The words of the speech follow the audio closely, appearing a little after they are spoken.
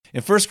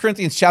In 1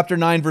 Corinthians chapter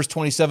 9, verse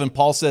 27,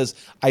 Paul says,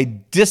 I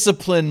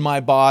discipline my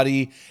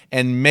body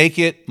and make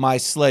it my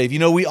slave. You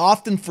know, we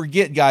often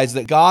forget, guys,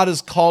 that God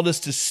has called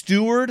us to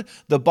steward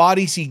the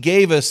bodies he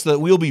gave us so that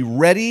we'll be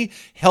ready,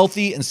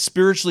 healthy, and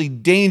spiritually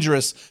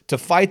dangerous to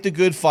fight the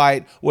good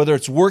fight, whether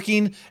it's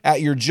working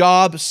at your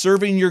job,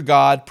 serving your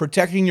God,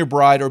 protecting your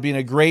bride, or being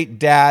a great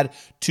dad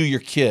to your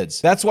kids.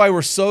 That's why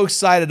we're so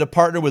excited to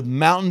partner with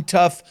Mountain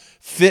Tough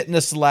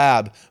Fitness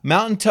Lab.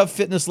 Mountain Tough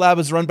Fitness Lab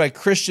is run by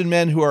Christian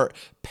men who are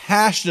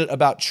passionate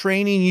about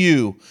training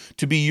you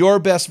to be your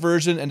best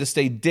version and to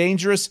stay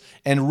dangerous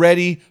and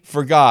ready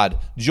for God.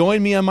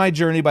 Join me on my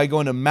journey by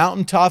going to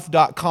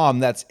mountaintough.com.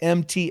 That's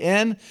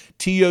MTNTOUGH,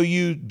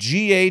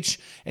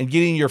 and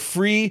getting your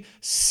free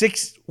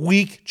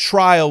 6-week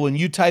trial when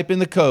you type in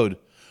the code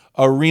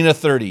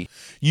ARENA30.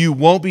 You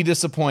won't be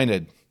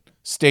disappointed.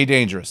 Stay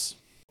dangerous.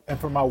 And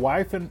for my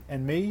wife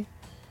and me,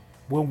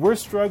 when we're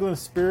struggling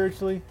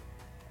spiritually,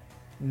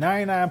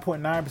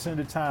 99.9% of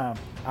the time,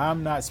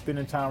 I'm not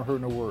spending time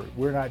hurting the word.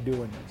 We're not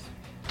doing this.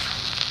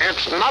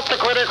 It's not the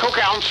critic who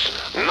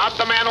counts, not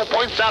the man who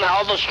points out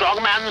how the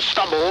strong man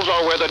stumbles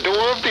or where the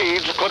doer of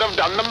deeds could have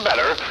done them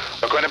better.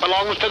 The credit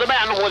belongs to the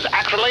man who was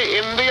actually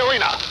in the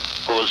arena,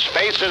 whose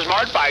face is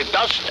marked by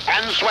dust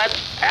and sweat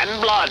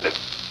and blood.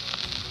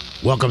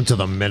 Welcome to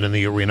the Men in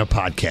the Arena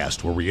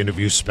podcast, where we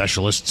interview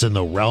specialists in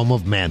the realm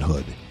of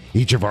manhood.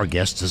 Each of our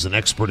guests is an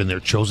expert in their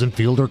chosen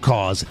field or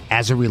cause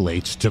as it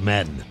relates to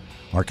men.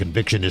 Our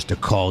conviction is to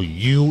call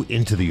you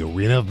into the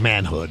arena of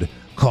manhood,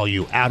 call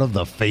you out of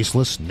the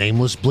faceless,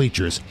 nameless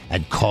bleachers,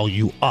 and call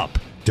you up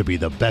to be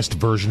the best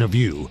version of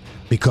you.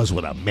 Because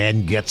when a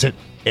man gets it,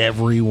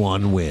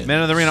 everyone wins.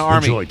 Men in the Arena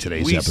Army. Enjoy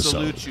today's episode. We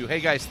salute you. Hey,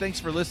 guys, thanks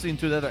for listening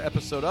to another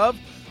episode of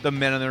the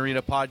Men in the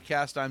Arena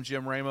podcast. I'm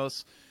Jim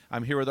Ramos.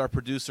 I'm here with our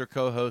producer,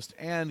 co-host,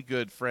 and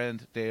good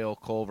friend, Dale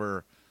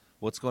Culver.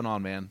 What's going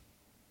on, man?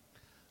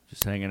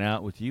 Just hanging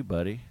out with you,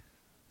 buddy.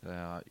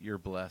 You're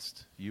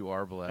blessed. You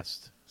are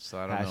blessed. So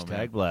I don't know,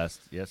 man. Hashtag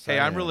blessed. Yes, Hey,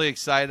 I I'm am. really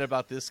excited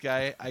about this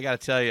guy. I got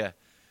to tell you,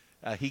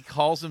 he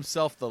calls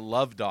himself the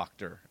Love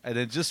Doctor. And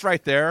then just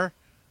right there,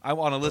 I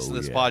want to listen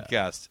to this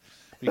podcast.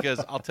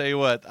 Because I'll tell you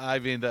what, I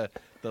mean, the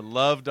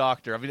Love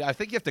Doctor. I mean, I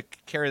think you have to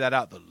carry that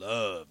out, the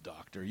Love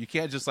Doctor. You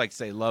can't just, like,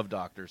 say Love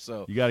Doctor.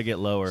 So You got to get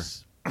lower.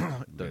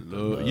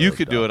 you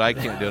could do it. I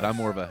can't do it. I'm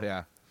more of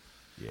a,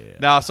 Yeah.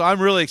 Now, so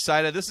I'm really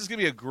excited. This is going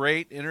to be a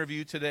great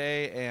interview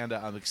today, and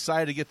I'm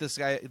excited to get this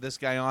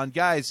guy on.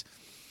 Guys,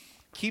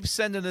 keep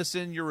sending us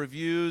in your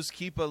reviews.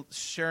 Keep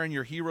sharing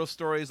your hero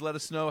stories. Let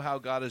us know how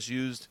God has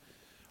used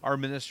our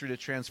ministry to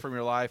transform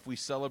your life. We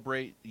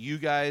celebrate you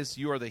guys.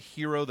 You are the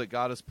hero that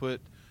God has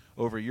put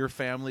over your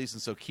families,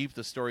 and so keep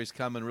the stories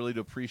coming. Really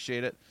do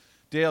appreciate it.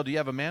 Dale, do you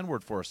have a man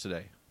word for us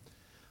today?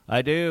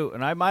 I do,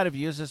 and I might have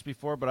used this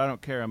before, but I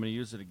don't care. I'm going to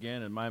use it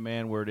again, and my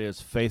man word is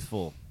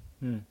faithful.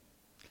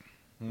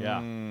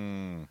 Yeah.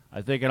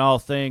 I think in all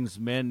things,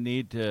 men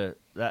need to,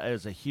 that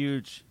is a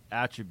huge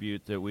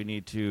attribute that we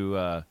need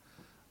to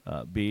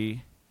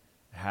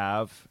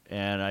have,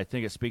 and I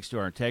think it speaks to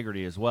our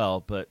integrity as well,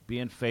 but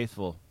being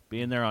faithful,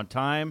 being there on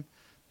time,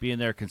 being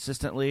there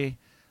consistently,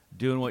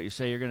 doing what you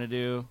say you're going to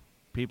do,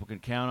 people can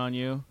count on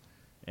you,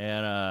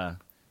 and,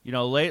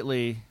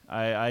 lately,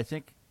 I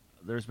think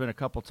there's been a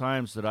couple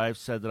times that I've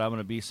said that I'm going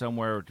to be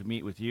somewhere to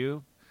meet with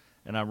you,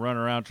 and I'm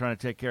running around trying to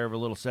take care of a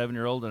little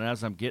 7-year-old, and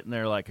as I'm getting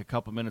there like a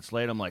couple minutes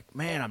late, I'm like,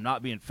 man, I'm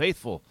not being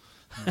faithful.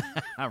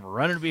 I'm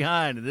running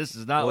behind, and this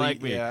is not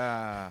like me.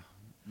 Yeah.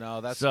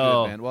 No, that's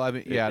So, good, man. Well, I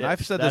mean, yeah, and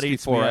I've said this that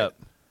eats before. me up.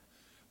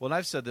 Well, and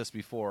I've said this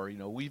before.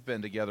 We've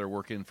been together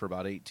working for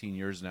about 18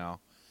 years now,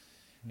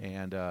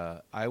 and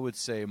I would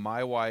say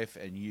my wife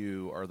and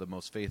you are the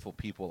most faithful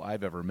people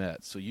I've ever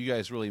met. So you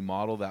guys really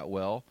model that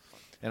well.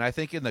 And I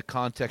think in the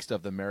context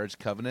of the marriage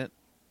covenant,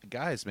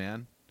 guys,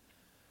 man,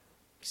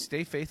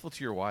 stay faithful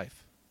to your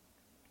wife.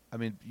 I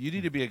mean, you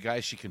need to be a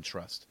guy she can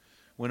trust.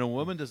 When a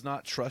woman does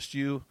not trust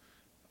you,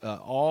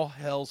 all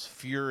hell's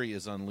fury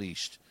is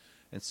unleashed.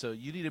 And so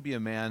you need to be a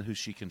man who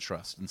she can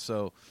trust. And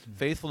so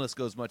faithfulness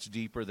goes much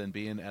deeper than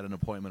being at an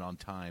appointment on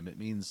time. It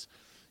means,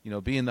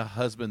 being the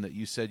husband that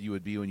you said you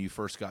would be when you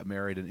first got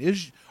married.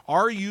 And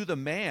are you the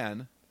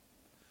man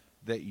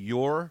that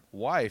your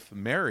wife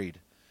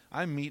married?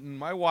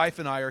 My wife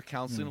and I are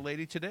counseling a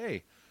lady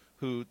today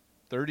who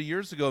 30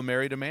 years ago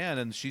married a man,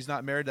 and she's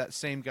not married that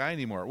same guy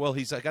anymore. Well,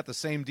 he's got the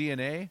same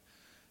DNA,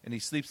 and he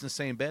sleeps in the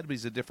same bed, but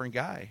he's a different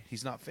guy.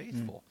 He's not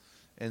faithful.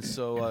 And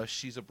so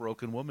she's a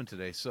broken woman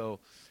today. So,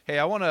 hey,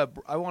 I want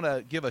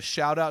to give a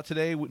shout-out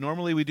today.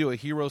 Normally we do a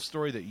hero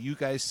story that you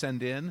guys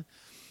send in,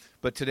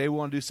 but today we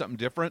want to do something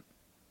different.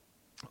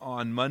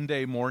 On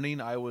Monday morning,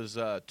 I was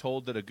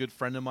told that a good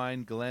friend of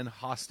mine, Glenn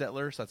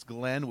Hostetler, so that's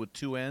Glenn with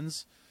 2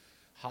 N's,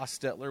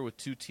 Hostetler with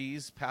 2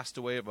 T's, passed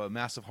away of a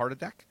massive heart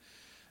attack.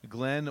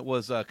 Glenn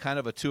was kind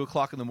of a 2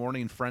 o'clock in the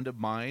morning friend of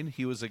mine.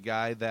 He was a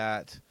guy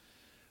that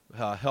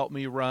helped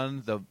me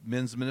run the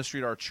men's ministry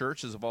at our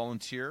church as a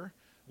volunteer.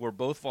 We're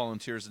both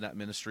volunteers in that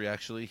ministry,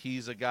 actually.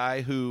 He's a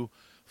guy who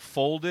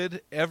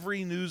folded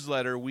every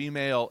newsletter we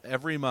mail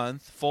every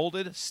month,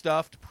 folded,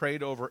 stuffed,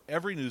 prayed over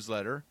every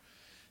newsletter.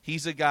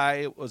 He's a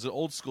guy, was an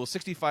old school,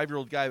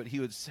 65-year-old guy, but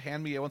he would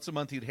hand me, once a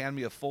month, he'd hand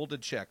me a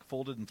folded check,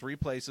 folded in 3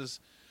 places,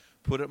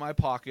 put it in my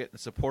pocket, and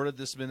supported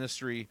this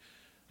ministry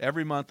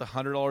every month,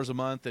 $100 a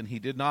month. And he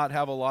did not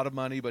have a lot of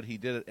money, but he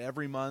did it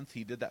every month.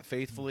 He did that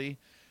faithfully,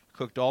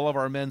 cooked all of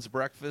our men's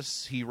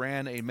breakfasts. He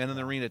ran a Men in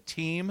the Arena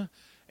team,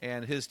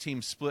 and his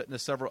team split into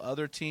several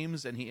other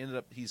teams, and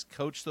he's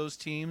coached those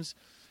teams.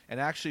 And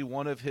actually,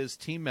 one of his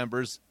team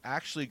members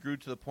actually grew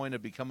to the point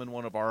of becoming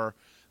one of our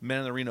Men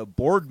in the Arena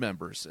board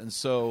members. And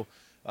so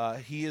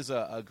he is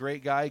a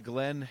great guy.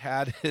 Glenn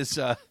had his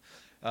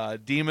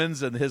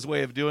demons and his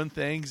way of doing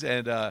things.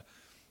 And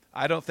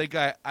I don't think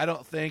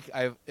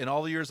I've in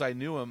all the years I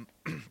knew him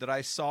that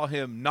I saw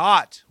him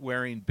not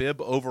wearing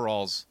bib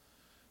overalls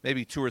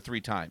maybe 2 or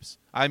 3 times.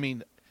 I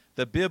mean,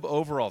 the bib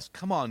overalls.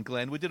 Come on,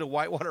 Glenn. We did a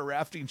whitewater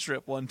rafting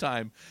trip one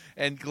time,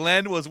 and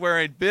Glenn was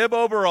wearing bib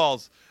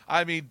overalls.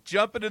 I mean,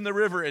 jumping in the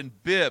river in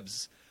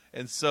bibs.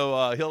 And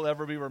so he'll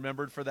ever be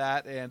remembered for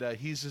that. And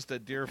he's just a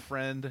dear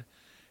friend.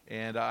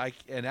 And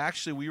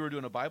actually, we were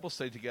doing a Bible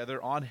study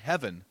together on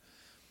heaven.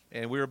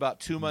 And we were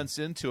about 2 months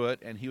into it,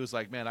 and he was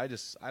like, man, I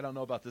don't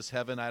know about this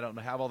heaven. I don't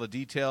have all the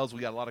details.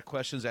 We got a lot of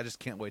questions. I just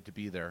can't wait to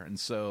be there. And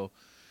so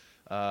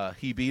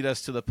he beat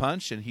us to the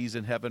punch, and he's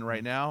in heaven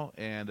right now.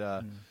 And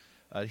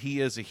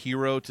he is a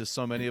hero to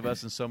so many of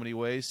us in so many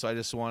ways. So I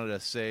just wanted to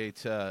say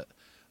to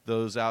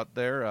those out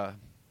there,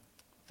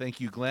 thank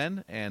you,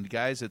 Glenn. And,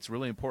 guys, it's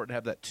really important to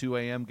have that 2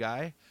 a.m.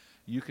 guy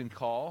you can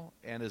call.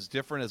 And as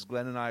different as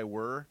Glenn and I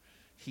were,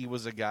 he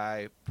was a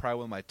guy, probably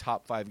one of my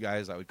top 5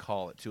 guys I would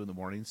call at 2 in the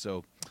morning.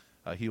 So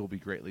he will be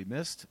greatly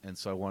missed. And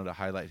so I wanted to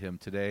highlight him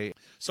today.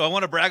 So I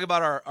want to brag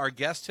about our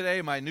guest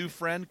today, my new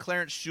friend,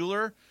 Clarence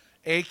Schuler,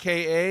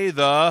 a.k.a.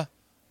 the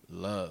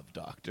Love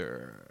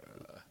Doctor.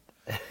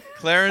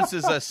 Clarence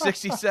is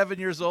 67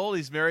 years old.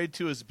 He's married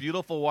to his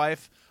beautiful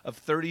wife of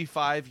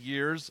 35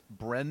 years,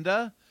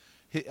 Brenda.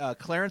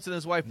 Clarence and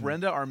his wife,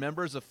 Brenda, are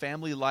members of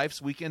Family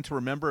Life's Weekend to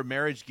Remember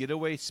Marriage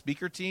Getaway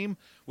speaker team,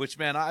 which,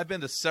 man, I've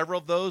been to several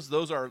of those.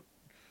 Those are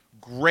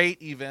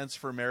great events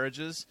for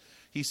marriages.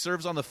 He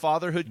serves on the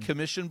Fatherhood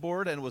Commission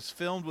Board and was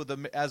filmed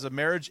as a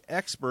marriage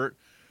expert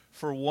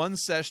for one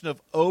session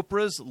of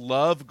Oprah's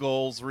Love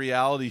Goals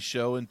reality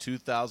show in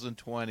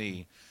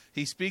 2020.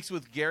 He speaks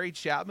with Gary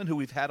Chapman, who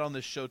we've had on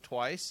this show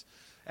twice,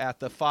 at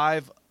the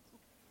 5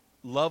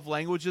 Love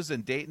Languages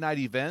and Date Night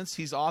events.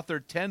 He's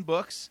authored 10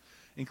 books,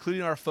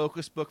 including our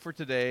focus book for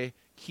today,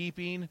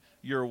 Keeping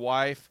Your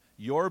Wife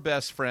Your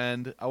Best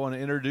Friend. I want to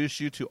introduce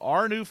you to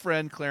our new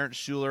friend, Clarence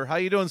Schuler. How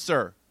you doing,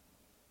 sir?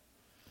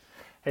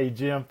 Hey,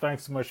 Jim,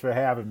 thanks so much for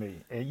having me.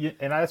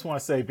 And I just want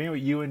to say, being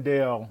with you and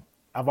Dale,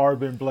 I've already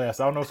been blessed.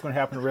 I don't know what's going to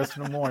happen the rest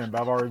of the morning,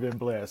 but I've already been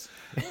blessed.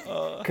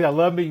 Because I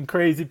love meeting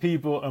crazy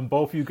people, and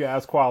both you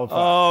guys qualify.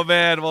 Oh,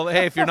 man. Well,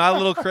 hey, if you're not a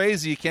little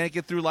crazy, you can't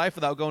get through life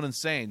without going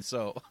insane.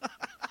 So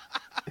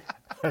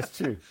That's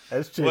true.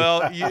 That's true.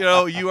 Well,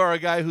 you are a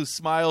guy who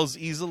smiles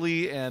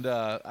easily, and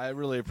I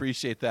really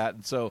appreciate that.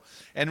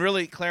 And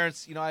really,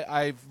 Clarence,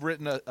 I've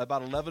written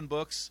about 11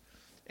 books,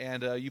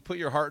 and you put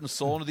your heart and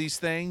soul into these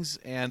things,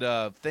 and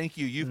thank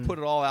you. You've put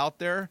it all out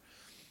there,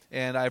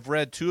 and I've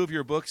read 2 of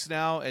your books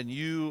now, and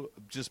you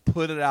just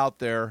put it out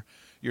there.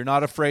 You're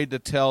not afraid to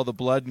tell the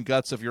blood and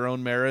guts of your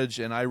own marriage,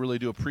 and I really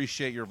do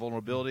appreciate your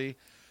vulnerability.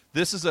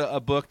 This is a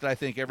book that I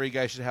think every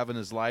guy should have in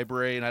his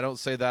library, and I don't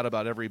say that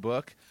about every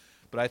book.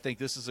 But I think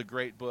this is a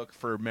great book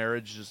for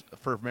marriages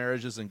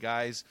and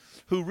guys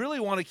who really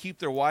want to keep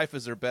their wife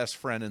as their best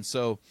friend. And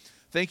so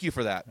thank you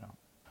for that.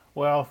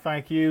 Well,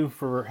 thank you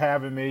for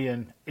having me.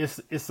 And it's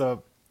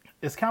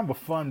kind of a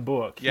fun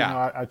book.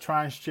 Yeah. I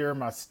try and share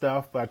my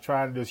stuff, but I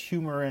try to there's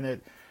humor in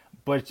it.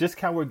 But it's just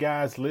kind of where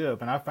guys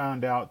live. And I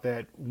found out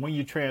that when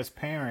you're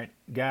transparent,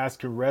 guys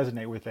can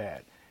resonate with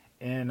that.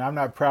 And I'm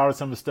not proud of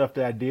some of the stuff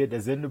that I did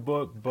that's in the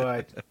book,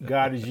 but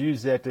God has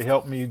used that to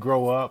help me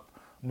grow up,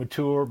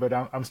 mature, but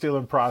I'm still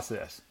in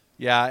process.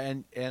 Yeah,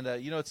 and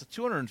it's a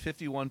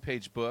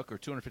 251-page book, or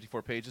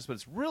 254 pages, but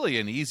it's really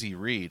an easy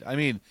read. I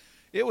mean,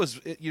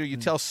 you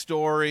tell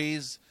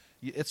stories.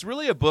 It's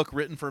really a book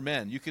written for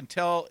men. You can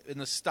tell in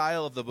the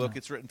style of the book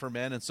it's written for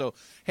men. And so,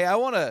 hey, I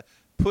want to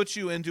put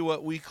you into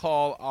what we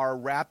call our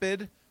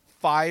rapid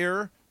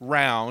fire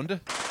round.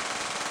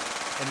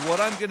 And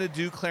what I'm going to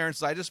do, Clarence,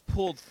 is I just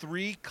pulled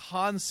 3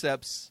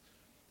 concepts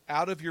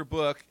out of your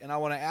book, and I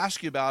want to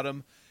ask you about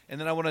them.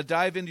 And then I want to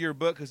dive into your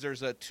book because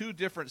there's 2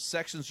 different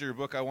sections of your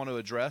book I want to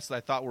address that I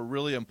thought were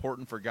really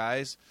important for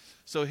guys.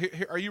 So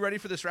here, are you ready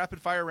for this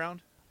rapid fire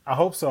round? I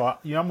hope so.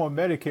 I'm on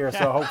Medicare, so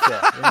I hope so.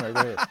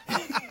 Anyway,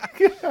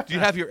 go ahead. Do you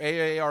have your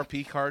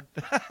AARP card?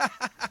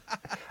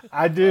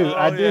 I do.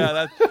 I do.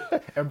 Yeah,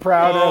 I'm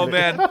proud of it. Oh,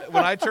 man.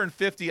 When I turned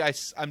 50,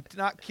 I'm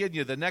not kidding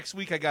you. The next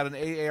week I got an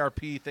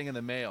AARP thing in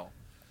the mail.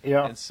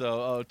 Yeah. And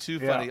so, too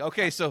funny. Yeah.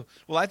 Okay, so,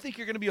 I think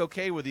you're going to be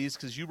okay with these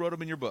because you wrote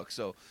them in your book.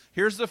 So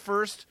here's the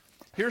first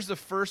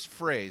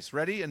phrase.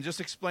 Ready? And just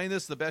explain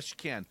this the best you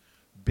can.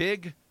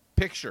 Big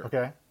picture.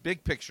 Okay.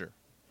 Big picture.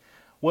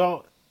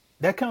 Well,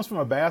 that comes from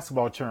a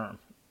basketball term.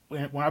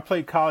 When I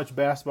played college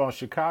basketball in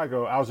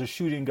Chicago, I was a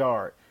shooting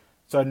guard.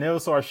 So I never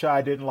saw a shot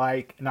I didn't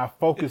like, and I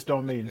focused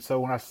on me. And so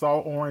when I saw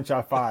orange,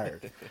 I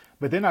fired.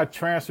 But then I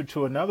transferred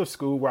to another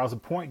school where I was a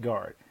point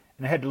guard,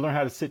 and I had to learn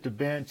how to sit the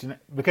bench, and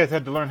because I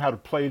had to learn how to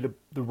play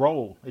the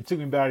role. It took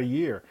me about a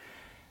year.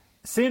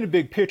 Seeing the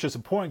big picture as a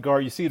point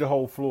guard, you see the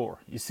whole floor.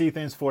 You see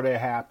things before they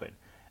happen.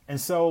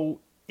 And so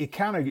it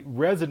kind of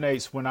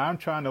resonates when I'm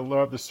trying to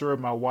love to serve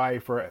my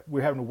wife or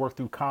we're having to work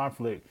through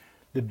conflict.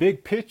 The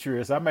big picture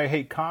is I may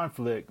hate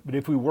conflict, but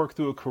if we work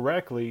through it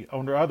correctly,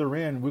 on the other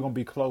end, we're going to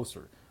be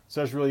closer. So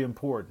that's really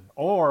important.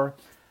 Or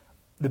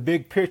the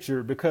big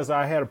picture, because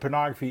I had a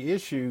pornography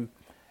issue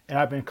and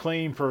I've been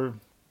clean for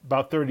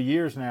about 30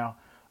 years now.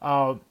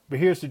 But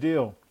here's the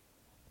deal.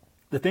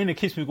 The thing that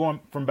keeps me going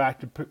from back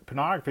to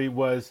pornography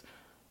was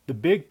the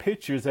big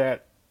picture is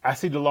that I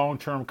see the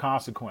long-term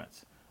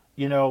consequence.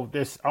 You know,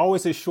 there's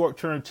always a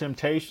short-term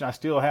temptation. I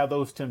still have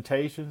those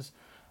temptations.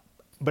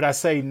 But I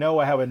say no,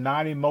 I have a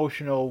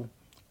non-emotional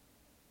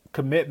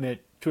commitment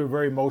to a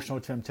very emotional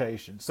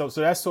temptation. So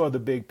that's sort of the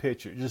big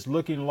picture, just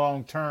looking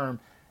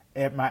long-term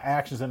at my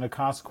actions and the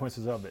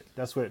consequences of it.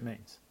 That's what it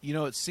means. You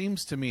know, it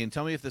seems to me, and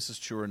tell me if this is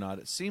true or not,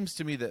 it seems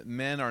to me that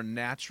men are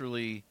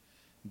naturally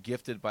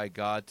gifted by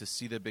God to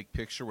see the big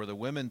picture, where the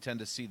women tend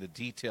to see the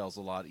details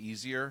a lot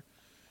easier.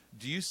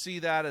 Do you see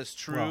that as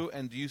true, Well,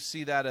 and do you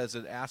see that as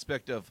an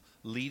aspect of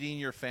leading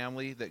your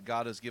family that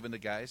God has given to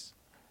guys?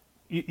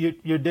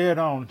 You're dead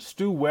on.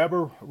 Stu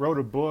Weber wrote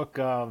a book,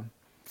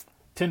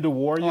 Tender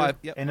Warrior,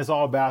 Yep. and it's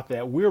all about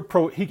that.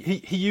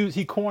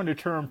 He coined the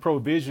term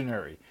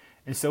provisionary.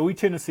 And so we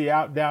tend to see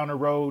out down the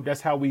road.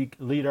 That's how we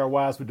lead our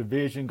wives with the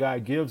vision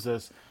God gives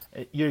us.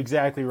 You're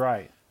exactly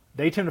right.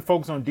 They tend to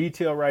focus on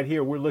detail right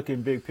here. We're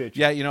looking big picture.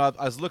 Yeah, you know,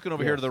 I was looking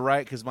over here Yes. to the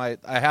right because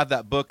I have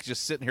that book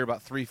just sitting here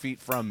about 3 feet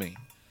from me.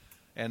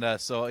 And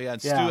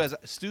and Yeah.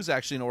 Stu's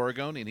actually in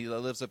Oregon, and he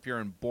lives up here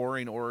in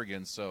Boring,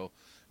 Oregon. So,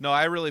 no,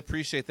 I really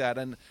appreciate that.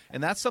 And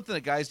that's something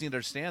that guys need to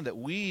understand, that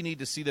we need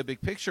to see the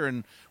big picture.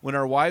 And when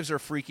our wives are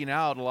freaking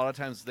out, a lot of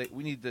times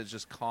we need to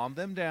just calm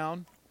them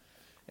down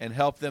and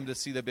help them to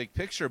see the big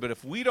picture. But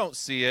if we don't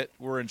see it,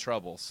 we're in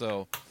trouble.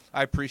 So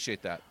I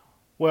appreciate that.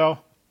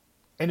 Well,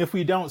 and if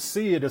we don't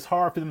see it, it's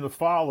hard for them to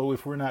follow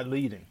if we're not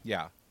leading.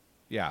 Yeah.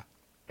 Yeah.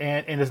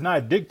 And it's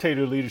not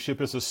dictator leadership,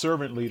 it's a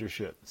servant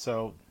leadership.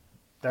 So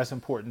that's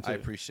important too. I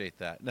appreciate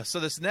that. Now, so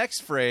this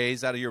next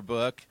phrase out of your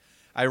book,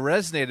 I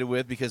resonated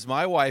with because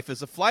my wife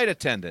is a flight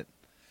attendant.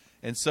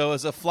 And so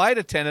as a flight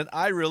attendant,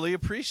 I really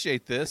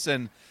appreciate this.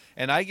 And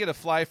I get to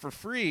fly for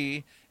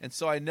free, and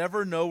so I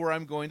never know where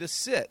I'm going to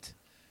sit.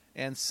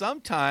 And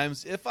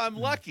sometimes, if I'm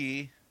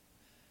lucky,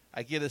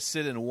 I get to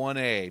sit in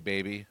 1A,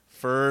 baby,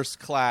 first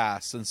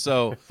class. And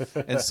so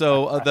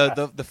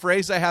the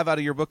phrase I have out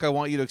of your book, I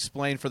want you to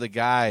explain for the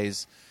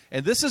guys.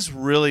 And this is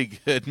really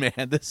good,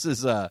 man. This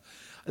is a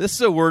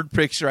word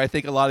picture. I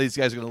think a lot of these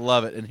guys are going to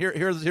love it. And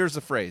here's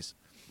the phrase: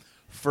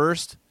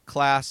 first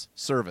class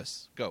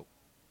service. Go.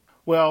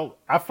 Well,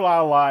 I fly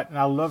a lot, and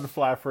I love to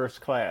fly first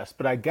class.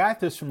 But I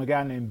got this from a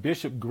guy named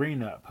Bishop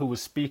Greenup, who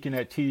was speaking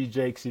at T.D.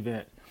 Jakes'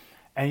 event.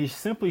 And he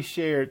simply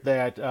shared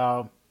that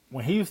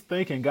when he was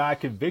thinking, God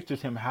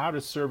convicted him how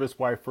to serve his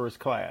wife first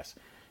class.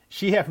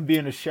 She happened to be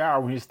in the shower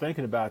when he was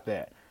thinking about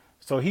that.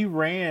 So he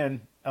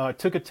ran,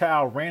 took a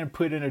towel, ran and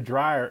put it in a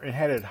dryer and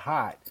had it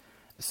hot.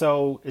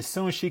 So as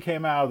soon as she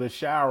came out of the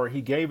shower,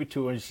 he gave it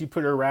to her, and she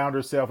put it around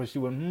herself, and she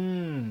went,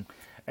 And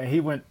he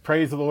went,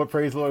 praise the Lord,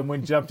 and went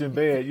and jumped in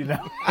bed, you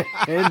know.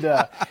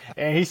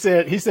 And he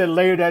said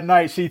later that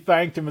night she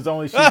thanked him as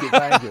only she could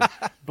thank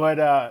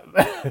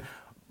him.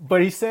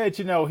 But he said,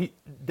 you know,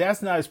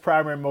 that's not his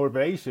primary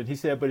motivation. He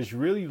said, but it's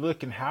really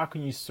looking, how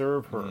can you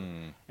serve her?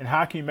 And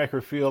how can you make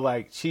her feel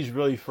like she's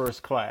really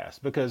first class?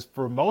 Because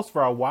for most of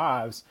our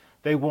wives,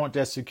 they want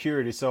that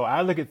security. So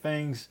I look at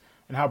things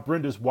and how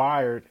Brenda's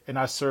wired, and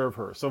I serve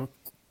her. So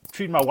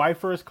treating my wife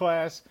first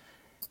class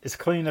is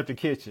cleaning up the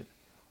kitchen,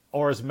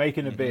 or is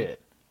making a bed,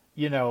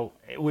 you know,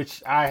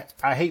 which I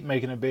hate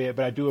making a bed,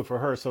 but I do it for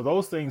her. So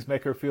those things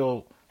make her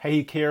feel, hey,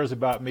 he cares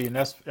about me, and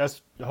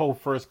that's the whole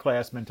first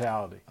class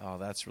mentality. Oh,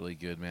 that's really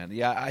good, man.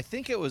 Yeah, I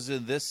think it was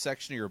in this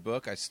section of your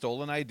book. I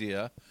stole an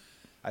idea,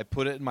 I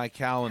put it in my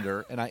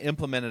calendar, and I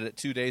implemented it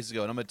 2 days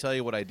ago. And I'm going to tell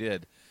you what I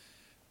did.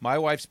 My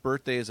wife's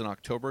birthday is on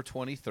October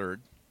 23rd.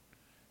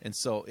 And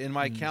so in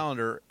my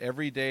calendar,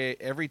 every day,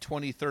 every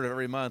 23rd of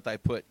every month, I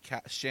put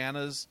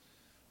Shanna's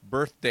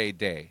birthday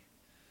day.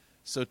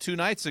 So 2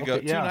 nights ago,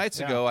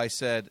 ago, I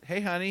said, hey,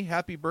 honey,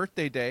 happy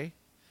birthday day.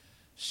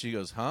 She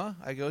goes, huh?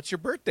 I go, it's your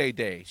birthday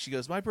day. She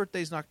goes, my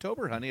birthday's in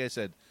October, honey. I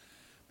said,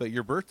 but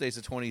your birthday's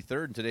the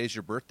 23rd, and today's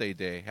your birthday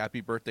day.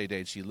 Happy birthday day.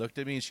 And she looked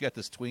at me, and she got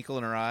this twinkle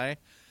in her eye,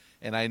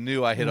 and I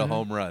knew I hit a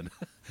home run.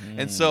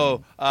 And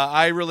so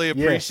I really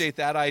appreciate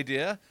that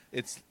idea.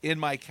 It's in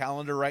my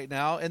calendar right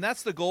now. And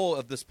that's the goal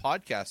of this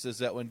podcast, is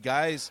that when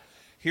guys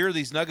hear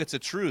these nuggets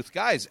of truth,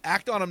 guys,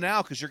 act on them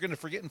now, because you're going to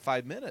forget in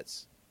 5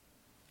 minutes.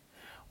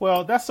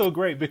 Well, that's so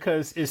great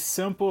because it's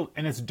simple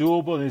and it's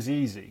doable and it's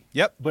easy.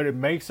 Yep. But it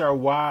makes our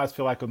wives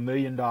feel like $1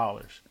 million.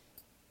 And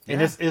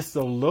Yeah. it's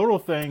the little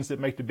things that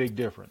make the big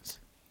difference.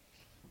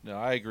 No,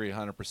 I agree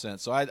 100%.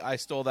 So I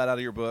stole that out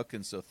of your book,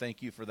 and so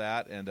thank you for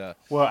that. And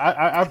Well,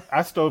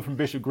 I stole it from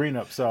Bishop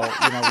Greenup, so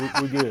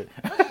we're good.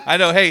 I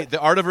know. Hey, the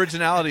art of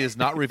originality is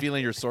not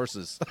revealing your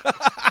sources.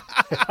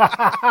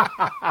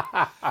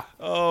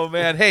 Oh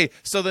man. Hey,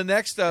 so the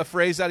next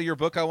phrase out of your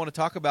book I want to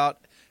talk about,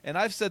 and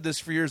I've said this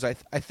for years. I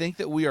think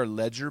that we are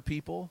ledger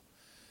people,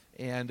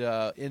 and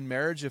in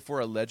marriage, if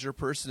we're a ledger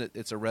person,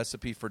 it's a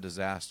recipe for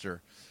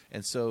disaster.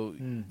 And so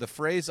the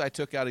phrase I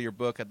took out of your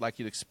book, I'd like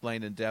you to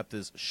explain in depth,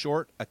 is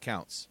short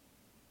accounts.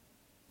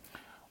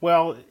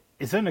 Well,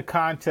 it's in the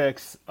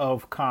context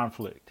of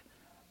conflict.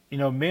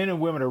 Men and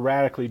women are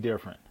radically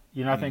different.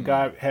 I think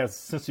God has a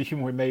sense of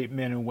humor. He made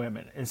men and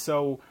women. And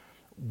so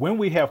when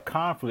we have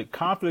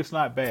conflict's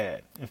not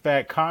bad. In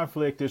fact,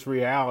 conflict is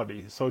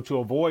reality. So to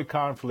avoid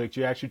conflict,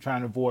 you're actually trying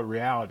to avoid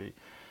reality.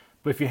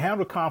 But if you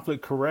handle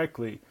conflict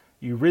correctly,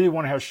 you really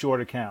want to have short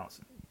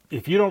accounts.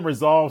 If you don't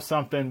resolve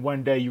something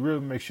one day, you really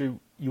make sure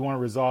you want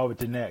to resolve it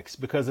the next,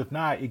 because if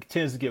not, it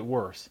tends to get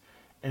worse.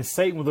 And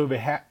Satan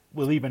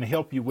will even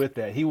help you with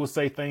that. He will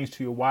say things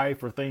to your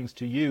wife or things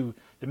to you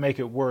to make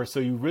it worse. So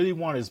you really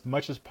want, as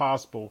much as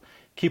possible,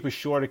 keep a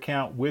short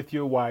account with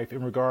your wife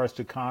in regards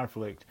to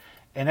conflict.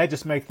 And that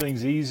just makes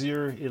things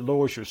easier. It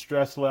lowers your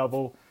stress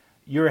level.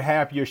 You're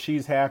happier,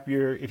 she's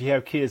happier. If you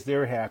have kids,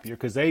 they're happier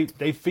because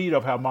they feed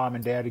off how mom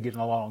and dad are getting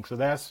along. So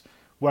that's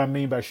what I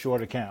mean by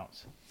short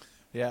accounts.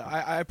 Yeah,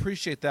 I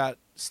appreciate that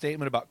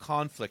statement about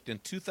conflict.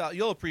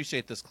 You'll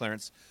appreciate this,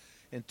 Clarence.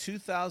 In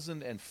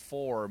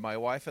 2004, my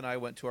wife and I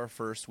went to our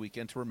first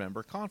Weekend to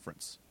Remember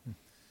conference.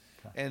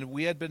 Okay. And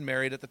we had been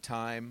married at the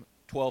time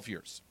 12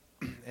 years.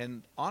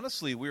 And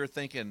honestly, we were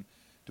thinking,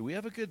 do we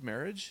have a good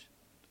marriage?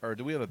 Or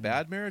do we have a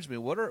bad marriage?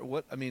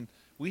 I mean,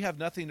 we have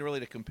nothing really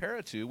to compare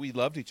it to. We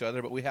loved each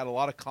other, but we had a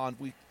lot of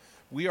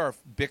we are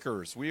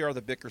bickers. We are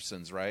the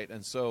Bickersons, right?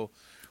 And so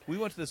we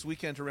went to this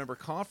Weekend to Remember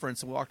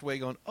conference and walked away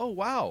going, oh,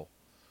 wow.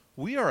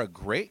 We are a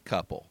great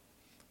couple.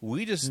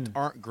 We just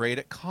aren't great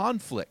at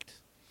conflict.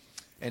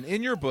 And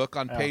in your book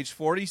on page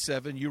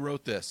 47, you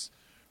wrote this: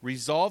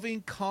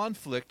 resolving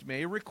conflict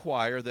may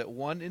require that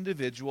one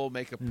individual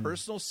make a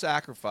personal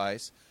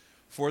sacrifice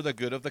for the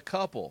good of the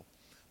couple.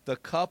 The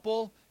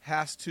couple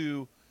has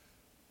to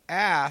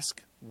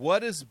ask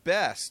what is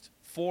best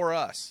for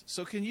us.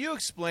 So can you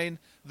explain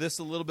this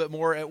a little bit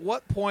more? At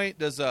what point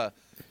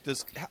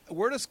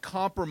where does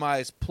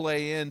compromise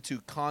play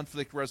into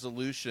conflict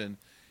resolution?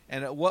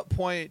 And at what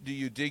point do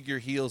you dig your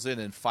heels in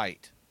and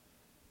fight?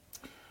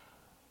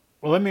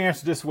 Well, let me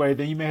answer this way.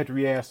 Then you may have to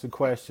re-ask the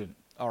question.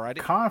 All right.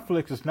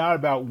 Conflict is not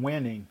about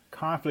winning.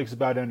 Conflict is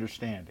about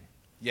understanding.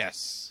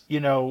 Yes.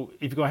 If you're going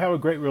to have a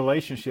great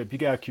relationship, you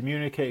got to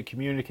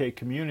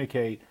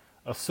communicate,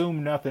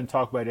 assume nothing,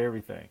 talk about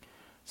everything.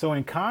 So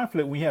in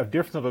conflict, when you have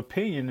difference of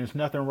opinion, there's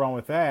nothing wrong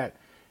with that.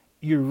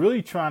 You're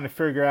really trying to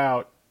figure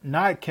out,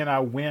 not can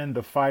I win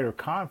the fight or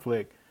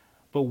conflict,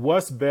 but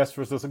what's best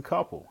for us as a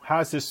couple? How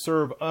does this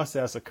serve us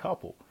as a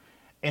couple?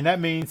 And that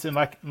means, and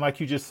like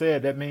you just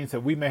said, that means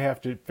that we may have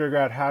to figure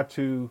out how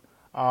to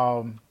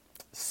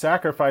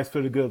sacrifice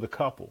for the good of the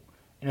couple.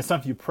 And it's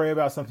something you pray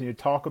about, something you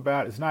talk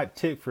about. It's not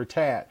tit for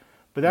tat,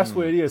 but that's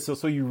what it is.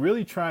 So you're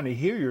really trying to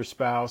hear your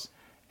spouse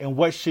and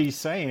what she's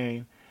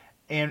saying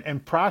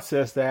and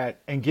process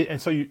that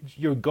and so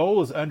your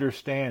goal is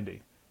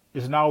understanding.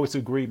 It's not always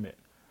agreement.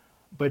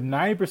 But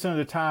 90% of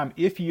the time,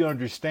 if you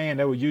understand,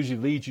 that will usually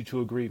lead you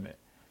to agreement.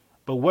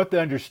 But what the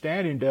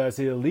understanding does,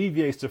 it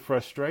alleviates the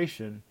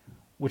frustration,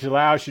 which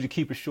allows you to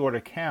keep a short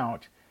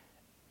account.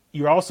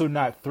 You're also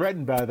not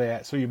threatened by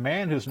that. So your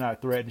man who's not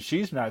threatened,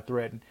 she's not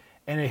threatened.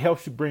 And it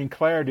helps you bring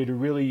clarity to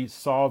really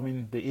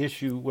solving the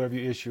issue, whatever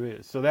your issue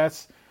is. So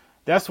that's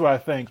what I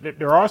think.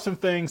 There are some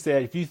things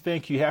that if you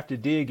think you have to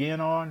dig in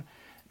on,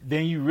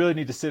 then you really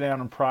need to sit down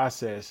and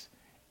process,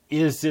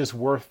 is this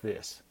worth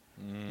this?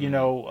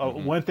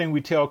 One thing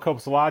we tell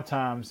couples a lot of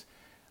times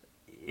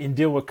in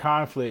dealing with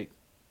conflict,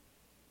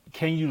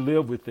 can you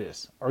live with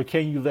this or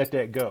can you let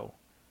that go?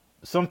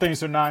 Some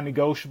things are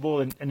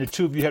non-negotiable and the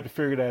two of you have to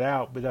figure that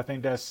out. But I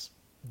think that's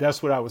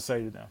what I would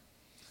say to them.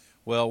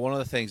 Well, one of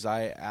the things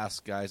I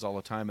ask guys all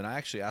the time, and I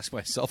actually ask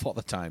myself all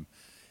the time,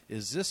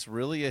 is this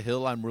really a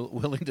hill I'm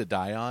willing to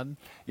die on?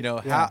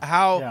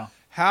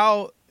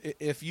 How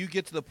if you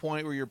get to the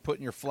point where you're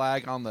putting your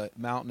flag on the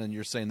mountain and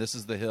you're saying this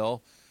is the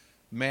hill,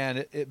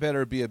 man, it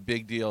better be a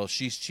big deal.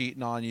 She's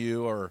cheating on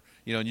you, or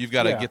and you've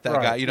got to get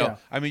that guy.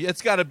 I mean,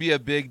 it's got to be a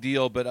big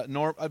deal. But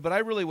what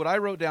I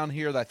wrote down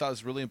here that I thought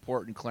was really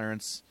important,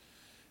 Clarence,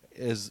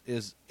 is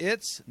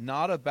it's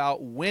not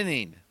about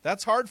winning.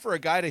 That's hard for a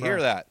guy to hear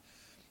that.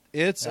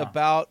 It's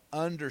about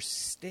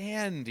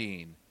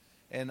understanding,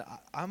 and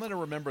I'm going to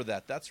remember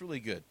that. That's really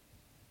good.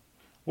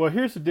 Well,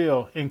 here's the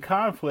deal. In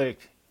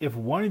conflict, if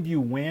one of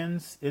you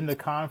wins in the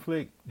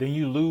conflict, then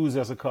you lose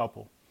as a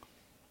couple.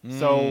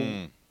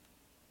 So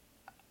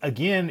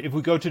again, if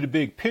we go to the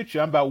big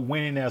picture, I'm about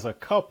winning as a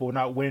couple,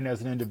 not winning as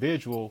an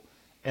individual,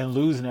 and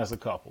losing as a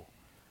couple.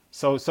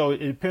 So it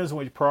depends on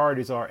what your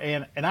priorities are.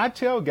 And I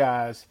tell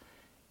guys,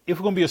 if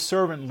we're going to be a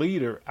servant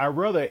leader, I'd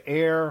rather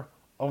err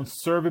on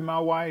serving my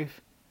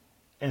wife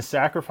and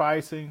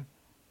sacrificing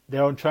than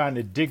on trying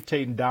to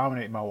dictate and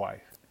dominate my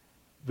wife.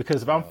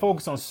 Because if I'm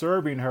focused on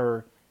serving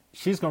her,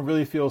 she's going to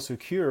really feel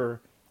secure,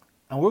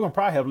 and we're going to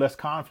probably have less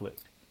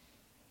conflict.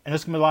 And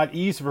it's going to be a lot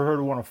easier for her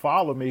to want to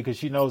follow me because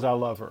she knows I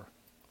love her.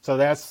 So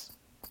that's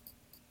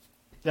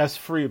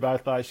free, but I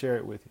thought I'd share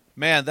it with you.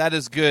 Man, that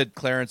is good,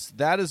 Clarence.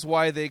 That is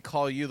why they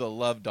call you the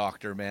love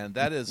doctor, man.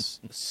 That is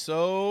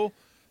so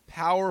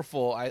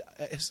powerful.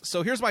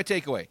 So here's my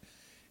takeaway.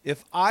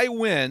 If I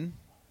win,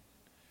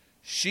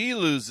 she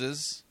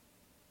loses,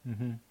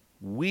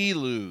 we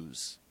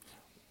lose.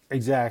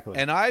 Exactly.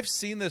 And I've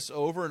seen this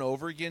over and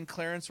over again,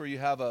 Clarence, where you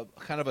have a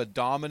kind of a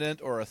dominant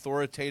or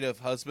authoritative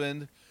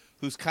husband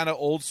who's kind of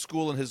old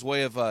school in his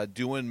way of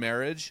doing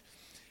marriage.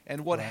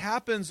 And what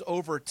happens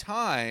over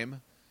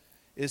time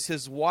is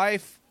his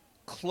wife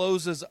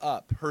closes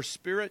up. Her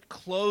spirit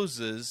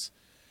closes,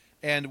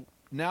 and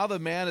now the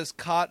man is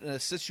caught in a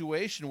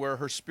situation where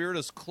her spirit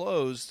is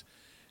closed,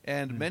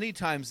 and many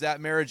times that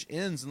marriage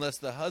ends unless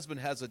the husband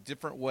has a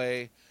different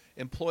way,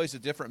 employs a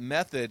different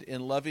method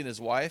in loving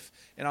his wife.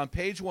 And on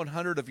page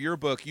 100 of your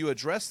book, you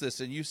address this,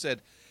 and you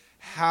said,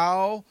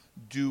 how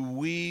do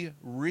we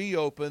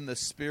reopen the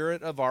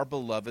spirit of our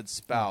beloved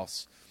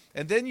spouse?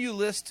 And then you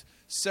list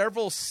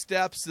several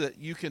steps that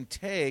you can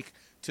take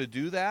to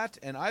do that,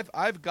 and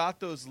I've got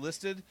those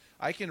listed.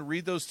 I can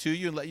read those to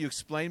you and let you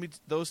explain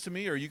those to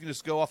me, or you can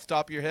just go off the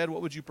top of your head.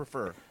 What would you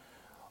prefer?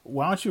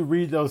 Why don't you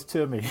read those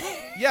to me?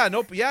 Yeah,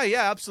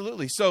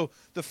 absolutely. So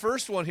the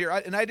first one here,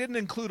 and I didn't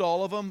include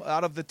all of them.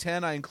 Out of the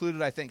 10, I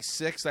included, I think,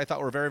 6 I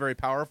thought were very, very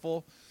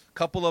powerful. A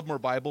couple of them were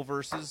Bible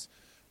verses.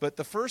 But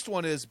the first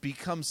one is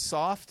become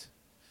soft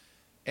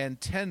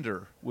and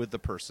tender with the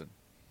person.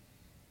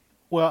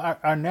 Well,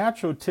 our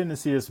natural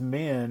tendency as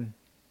men,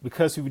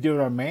 because we deal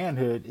with our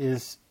manhood,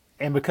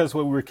 and because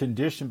what we're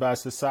conditioned by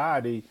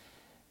society,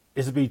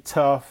 is to be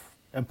tough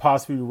and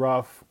possibly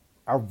rough.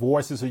 Our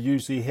voices are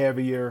usually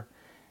heavier.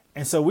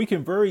 And so we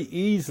can very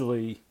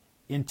easily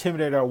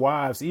intimidate our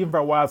wives, even if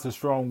our wives are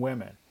strong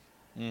women.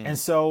 And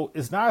so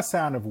it's not a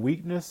sign of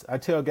weakness. I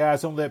tell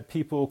guys, don't let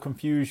people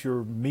confuse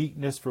your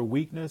meekness for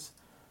weakness.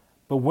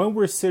 But when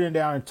we're sitting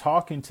down and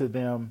talking to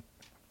them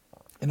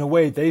in a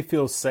way they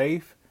feel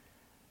safe,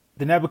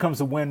 then that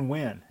becomes a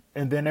win-win.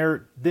 And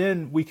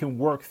then we can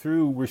work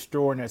through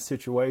restoring that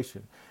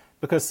situation.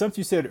 Because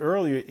something you said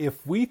earlier,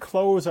 if we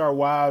close our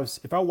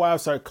wives, if our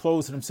wives start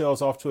closing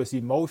themselves off to us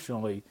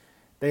emotionally,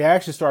 they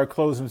actually start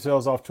closing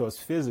themselves off to us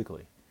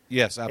physically.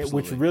 Yes,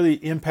 absolutely. Which really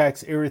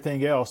impacts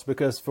everything else,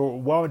 because for a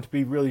woman to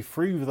be really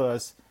free with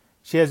us,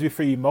 she has to be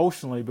free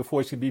emotionally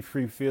before she can be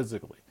free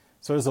physically.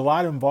 So there's a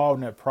lot involved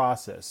in that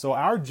process. So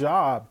our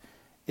job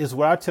is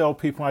what I tell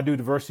people when I do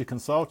diversity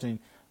consulting.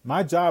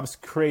 My job is to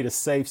create a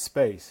safe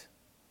space,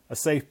 a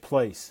safe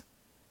place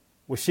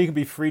where she can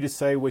be free to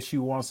say what she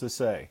wants to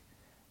say.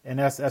 And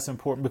that's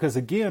important because,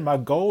 again, my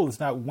goal is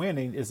not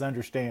winning, it's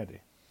understanding.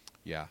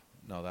 Yeah,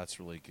 no, that's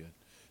really good.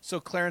 So,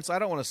 Clarence, I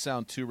don't want to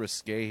sound too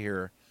risque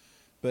here,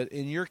 but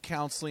in your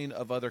counseling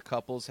of other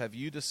couples, have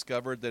you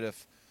discovered that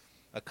if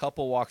a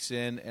couple walks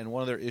in and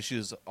one of their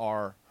issues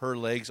are her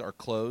legs are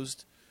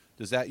closed,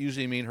 does that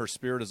usually mean her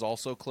spirit is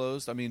also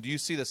closed? I mean, do you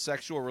see the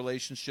sexual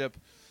relationship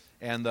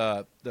and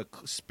the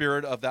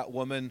spirit of that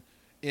woman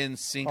in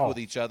sync with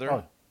each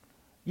other?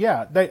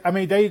 Yeah,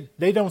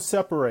 they don't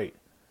separate.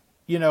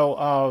 You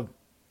know,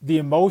 the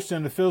emotion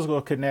and the physical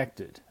are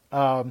connected.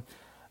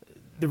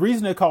 The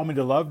reason they call me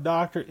the love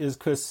doctor is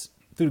because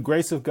through the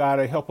grace of God,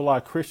 I help a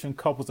lot of Christian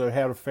couples that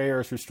have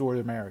affairs restore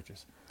their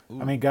marriages.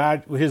 Ooh. I mean,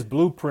 God, with his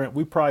blueprint,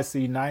 we probably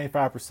see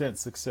 95%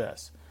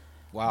 success.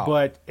 Wow.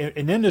 But,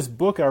 and in this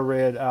book I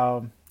read,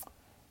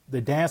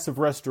 The Dance of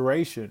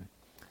Restoration,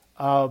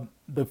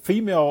 the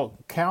female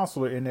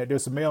counselor in there,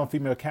 there's a male and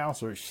female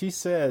counselor, she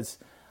says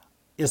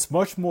it's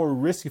much more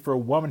risky for a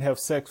woman to have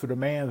sex with a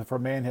man than for a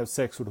man to have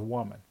sex with a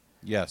woman.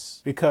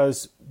 Yes.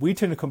 Because we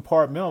tend to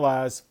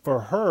compartmentalize. For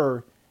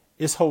her,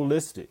 it's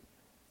holistic.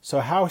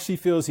 So how she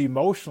feels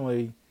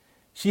emotionally,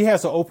 she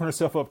has to open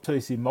herself up to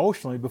us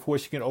emotionally before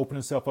she can open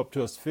herself up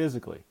to us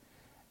physically.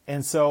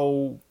 And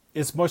so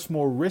it's much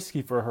more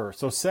risky for her.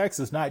 So sex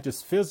is not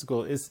just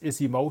physical, it's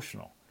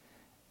emotional.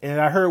 And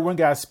I heard one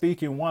guy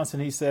speaking once,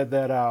 and he said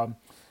that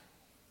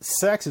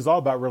sex is all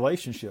about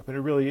relationship, and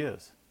it really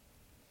is.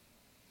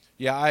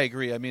 Yeah, I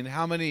agree. I mean,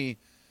 how many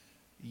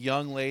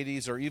young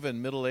ladies or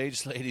even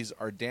middle-aged ladies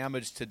are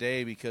damaged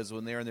today because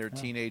when they're in their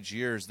teenage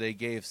years, they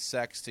gave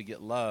sex to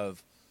get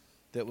love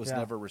that was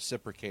never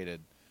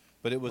reciprocated,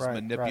 but it was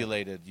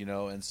manipulated, you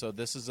know, and so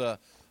this is a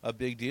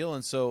big deal.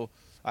 And so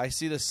I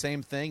see the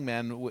same thing,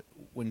 man.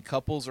 When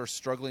couples are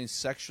struggling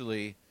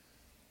sexually,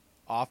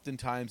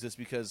 oftentimes it's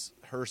because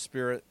her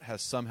spirit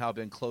has somehow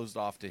been closed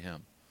off to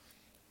him.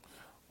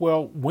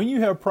 Well, when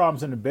you have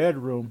problems in the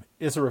bedroom,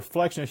 it's a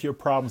reflection of your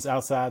problems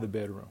outside the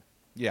bedroom.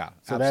 Yeah,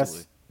 so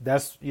absolutely.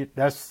 That's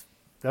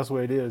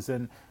what it is.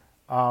 And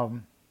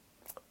well,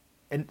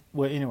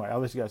 anyway, I'll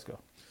let you guys go.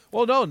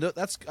 Well, no,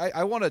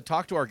 I want to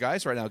talk to our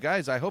guys right now.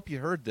 Guys, I hope you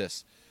heard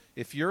this.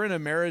 If you're in a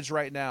marriage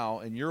right now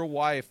and your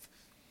wife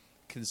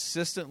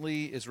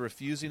consistently is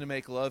refusing to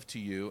make love to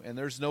you, and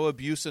there's no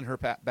abuse in her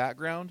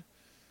background,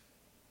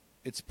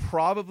 it's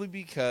probably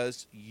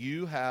because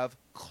you have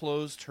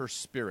closed her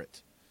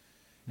spirit.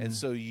 And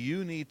so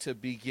you need to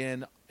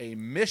begin a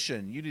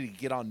mission. You need to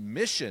get on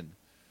mission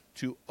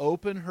to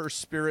open her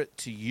spirit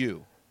to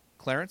you.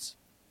 Clarence?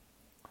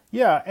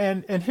 Yeah,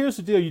 and here's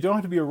the deal. You don't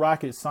have to be a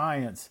rocket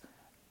science.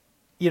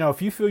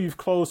 If you feel you've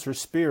closed her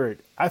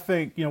spirit, I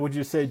think, what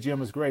you said,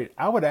 Jim, is great.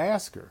 I would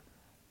ask her.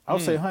 I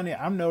would say, honey,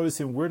 I'm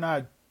noticing we're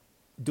not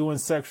doing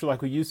sexual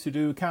like we used to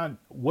do. Kind of,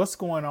 what's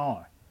going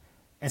on?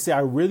 And say, I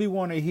really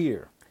want to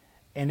hear.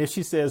 And if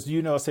she says,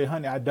 say,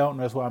 honey, I don't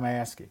know. That's why I'm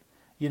asking.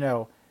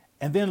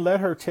 And then let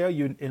her tell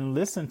you and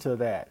listen to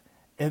that.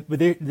 But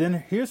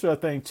then here's the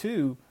other thing,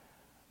 too,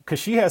 because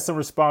she has some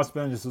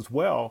responsibilities as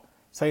well.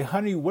 Say,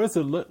 honey, what does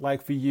it look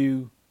like for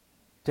you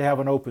to have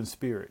an open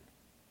spirit?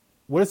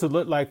 What does it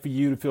look like for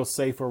you to feel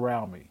safe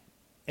around me?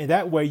 And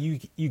that way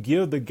you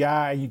give the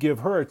guy, you give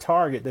her a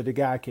target that the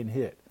guy can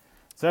hit.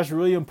 So that's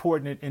really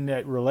important in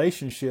that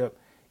relationship.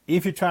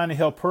 If you're trying to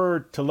help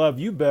her to love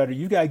you better,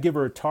 you got to give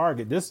her a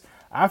target.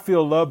 I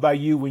feel loved by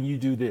you when you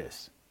do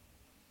this,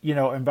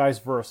 and vice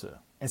versa.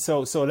 And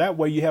so that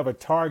way you have a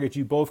target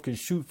you both can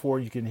shoot for,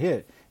 you can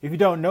hit. If you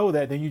don't know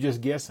that, then you're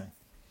just guessing.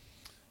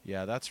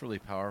 Yeah, that's really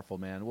powerful,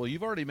 man. Well,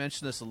 you've already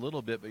mentioned this a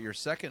little bit, but your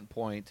second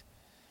point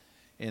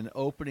in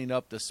opening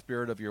up the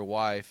spirit of your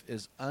wife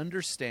is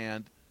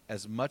understand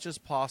as much as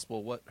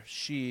possible what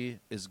she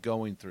is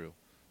going through.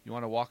 You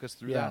want to walk us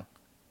through that?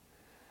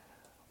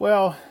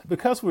 Well,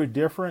 because we're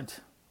different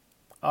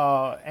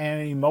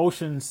and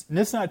emotions, and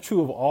it's not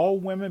true of all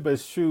women, but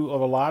it's true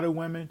of a lot of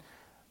women,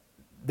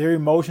 their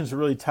emotions are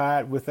really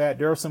tied with that.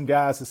 There are some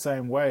guys the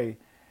same way.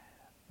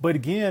 But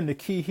again, the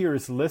key here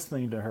is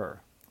listening to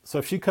her. So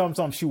if she comes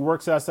home, she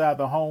works outside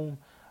the home,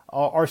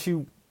 or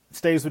she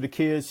stays with the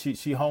kids, she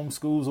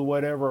homeschools or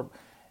whatever,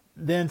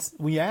 then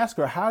when you ask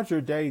her, how'd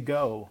your day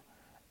go?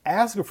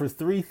 Ask her for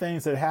 3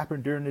 things that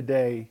happened during the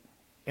day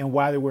and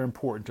why they were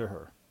important to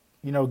her.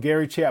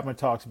 Gary Chapman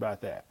talks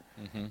about that.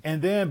 Mm-hmm.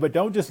 And then, but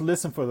don't just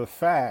listen for the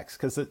facts,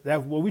 because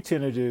that's what we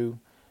tend to do.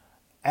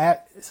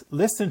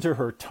 Listen to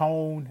her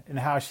tone and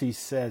how she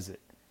says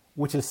it,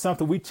 which is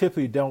something we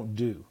typically don't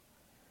do.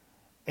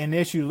 And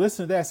as you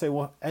listen to that, say,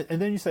 well, and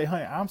then you say,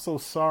 honey, I'm so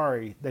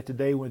sorry that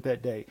today went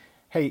that day.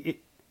 Hey,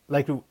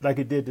 like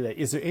it did today.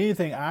 Is there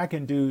anything I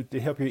can do to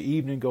help your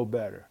evening go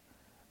better?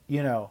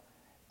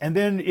 And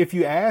then if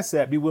you ask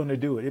that, be willing to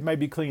do it. It may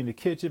be cleaning the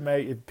kitchen.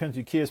 It depends.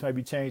 Your kids may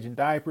be changing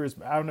diapers.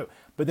 I don't know.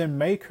 But then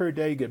make her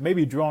day good.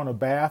 Maybe drawing a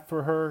bath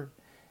for her,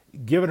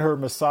 giving her a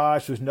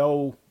massage with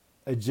no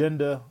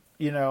agenda,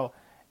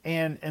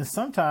 And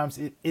sometimes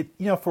it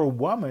for a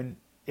woman,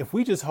 if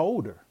we just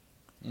hold her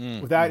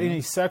without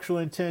any sexual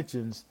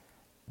intentions,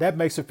 that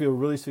makes her feel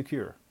really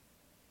secure.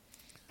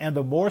 And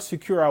the more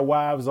secure our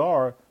wives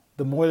are,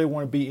 the more they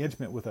want to be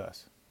intimate with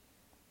us,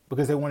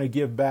 because they want to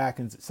give back.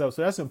 And so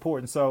that's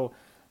important. So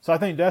I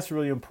think that's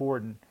really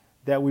important,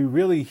 that we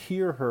really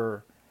hear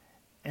her,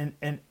 and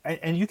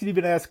you can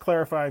even ask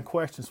clarifying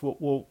questions.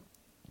 Well,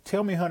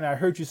 tell me, honey, I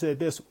heard you said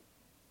this,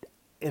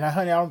 and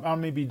honey, I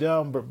may be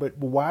dumb, but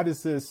why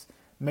does this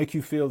make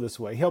you feel this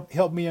way?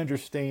 Help me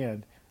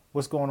understand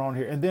what's going on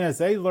here. And then as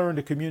they learn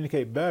to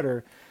communicate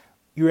better,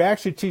 you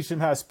actually teach them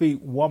how to speak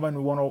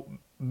woman 101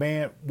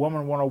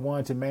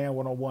 to man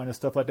 101 and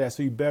stuff like that.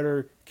 So you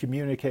better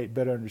communicate,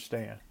 better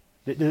understand.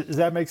 Does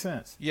that make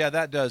sense? Yeah,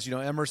 that does.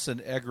 Emerson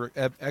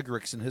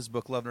Eggerichs in his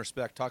book Love and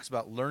Respect talks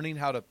about learning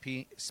how to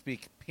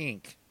speak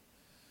pink.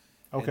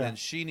 Okay. And then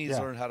she needs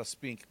to learn how to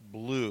speak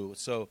blue.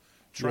 So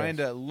trying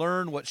to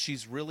learn what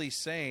she's really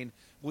saying.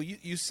 Well,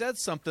 you said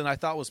something I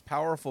thought was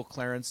powerful,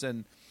 Clarence,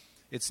 and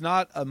it's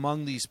not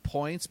among these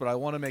points, but I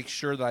want to make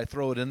sure that I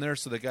throw it in there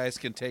so the guys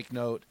can take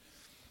note.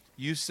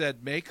 You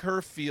said make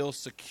her feel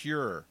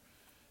secure.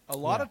 A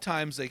lot of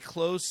times a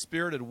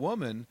closed-spirited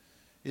woman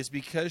is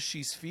because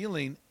she's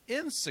feeling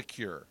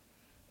insecure.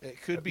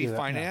 It could be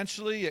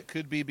financially. It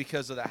could be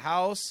because of the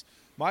house.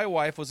 My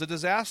wife was a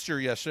disaster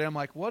yesterday. I'm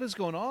like, what is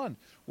going on?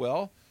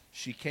 Well,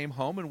 she came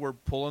home and we're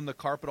pulling the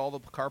carpet, all the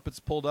carpets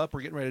pulled up.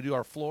 We're getting ready to do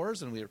our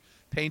floors, and we're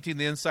painting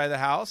the inside of the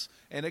house,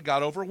 and it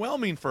got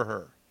overwhelming for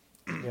her.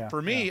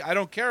 For me, I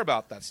don't care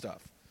about that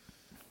stuff.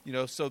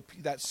 So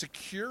that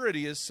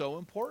security is so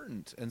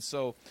important. And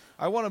so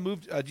I want to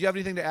move. Do you have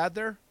anything to add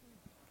there?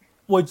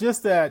 Well,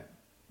 just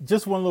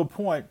one little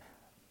point.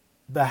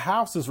 The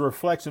house is a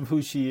reflection of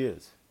who she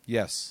is.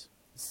 Yes.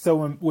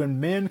 So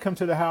when men come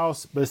to the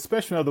house, but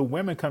especially when other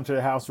women come to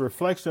the house, the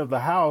reflection of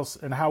the house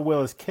and how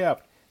well it's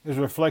kept is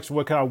a reflection of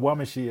what kind of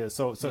woman she is.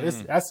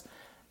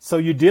 So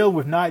you deal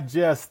with not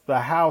just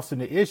the house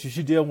and the issues,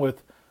 you deal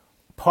with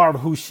part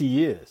of who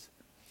she is.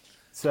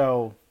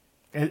 So,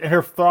 and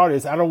her thought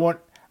is, I don't want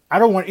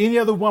any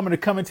other woman to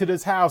come into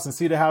this house and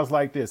see the house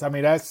like this. I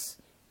mean, that's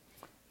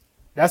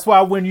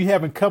why when you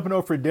having company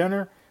over for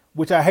dinner,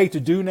 which I hate to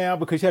do now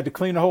because you have to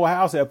clean the whole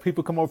house, have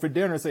people come over for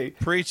dinner and say,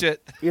 preach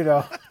it.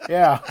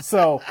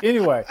 So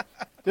anyway,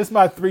 this is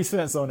my 3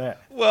 cents on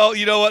that. Well,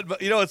 you know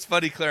what? You know what's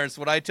funny, Clarence?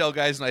 What I tell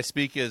guys when I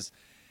speak is,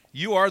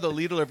 You are the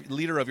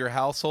leader of your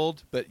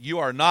household, but you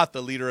are not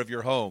the leader of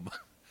your home.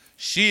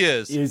 She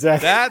is.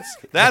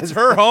 Exactly. That's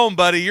her home,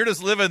 buddy. You're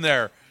just living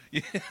there.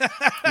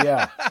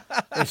 Yeah.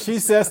 And she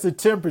sets the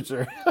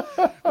temperature.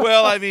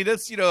 Well, I mean,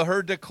 it's,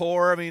 her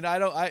decor. I mean,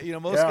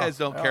 most Yeah, guys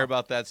don't yeah. care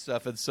about that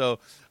stuff. And so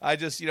I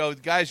just,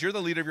 guys, you're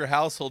the leader of your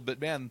household,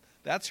 but man,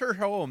 that's her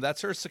home.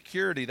 That's her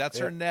security. That's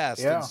her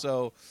nest. Yeah. And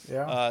so,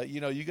 Yeah.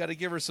 you got to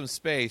give her some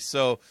space.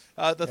 So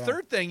the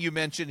third thing you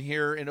mentioned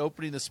here in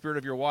opening the spirit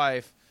of your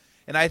wife,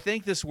 and I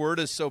think this word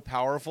is so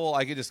powerful.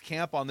 I could just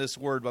camp on this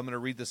word, but I'm going to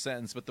read the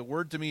sentence. But the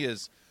word to me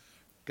is,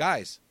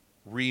 guys,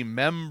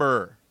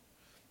 remember.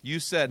 You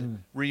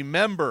said,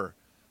 remember,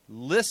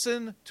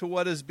 listen to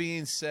what is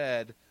being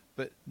said,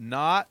 but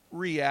not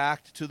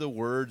react to the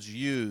words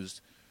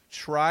used.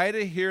 Try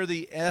to hear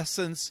the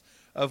essence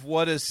of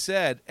what is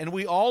said. And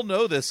we all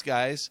know this,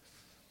 guys,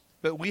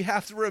 but we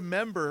have to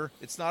remember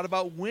it's not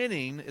about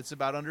winning, it's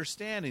about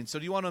understanding. So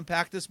do you want to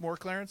unpack this more,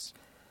 Clarence?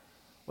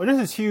 Well,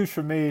 this is huge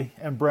for me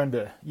and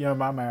Brenda,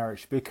 my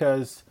marriage,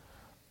 because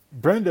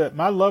Brenda,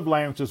 my love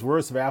language is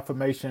words of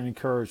affirmation and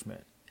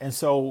encouragement. And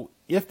so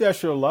if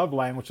that's your love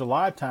language, a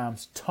lot of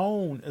times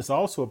tone is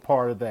also a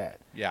part of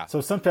that. Yeah.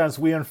 So sometimes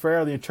we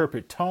unfairly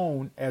interpret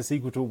tone as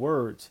equal to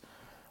words.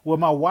 Well,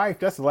 my wife,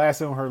 that's the last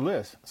thing on her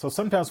list. So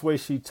sometimes the way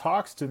she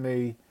talks to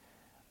me,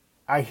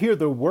 I hear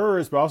the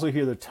words, but I also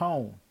hear the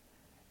tone.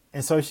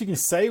 And so she can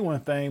say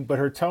one thing, but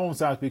her tone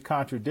sounds to be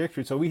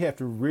contradictory. So we have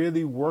to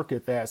really work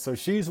at that. So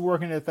she's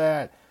working at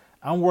that.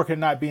 I'm working at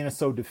not being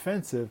so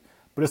defensive,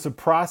 but it's a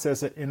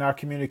process in our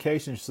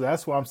communication. So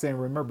that's why I'm saying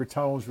remember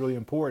tone is really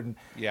important.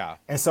 Yeah.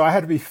 And so I had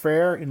to be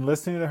fair in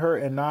listening to her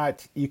and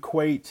not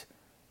equate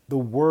the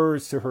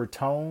words to her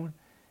tone.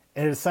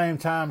 And at the same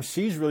time,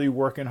 she's really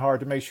working hard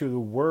to make sure the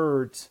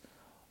words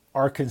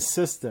are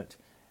consistent.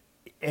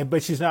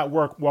 But she's not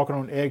walking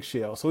on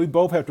eggshells. So we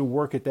both have to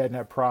work at that in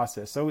that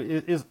process. So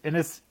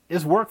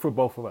it's work for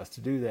both of us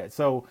to do that.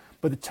 So,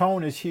 but the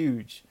tone is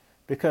huge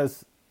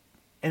because,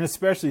 and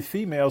especially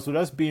females, with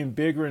us being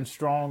bigger and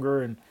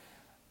stronger, and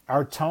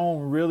our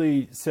tone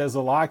really says a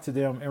lot to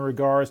them in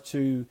regards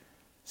to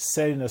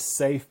setting a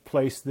safe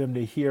place for them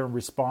to hear and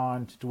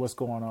respond to what's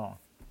going on.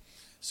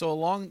 So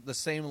along the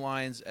same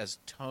lines as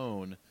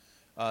tone,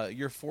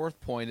 your fourth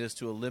point is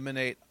to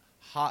eliminate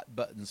hot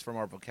buttons from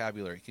our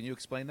vocabulary. Can you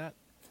explain that?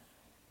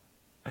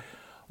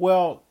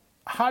 Well,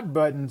 hot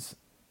buttons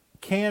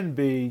can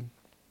be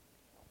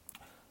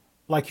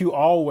like you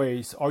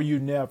always or you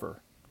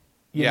never,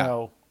 you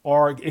know,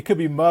 or it could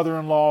be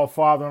mother-in-law,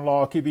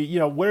 father-in-law, it could be,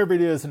 whatever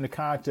it is in the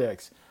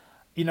context.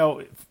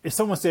 If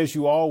someone says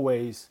you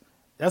always,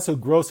 that's a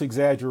gross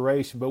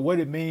exaggeration. But what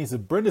it means,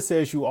 if Brenda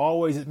says you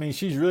always, it means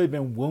she's really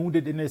been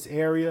wounded in this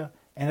area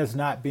and has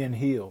not been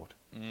healed.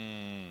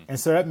 And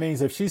so that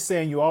means if she's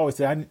saying you always,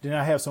 then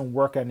I have some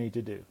work I need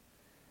to do.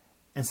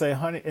 And say,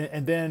 honey,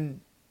 and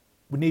then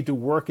we need to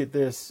work at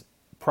this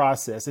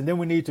process. And then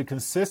we need to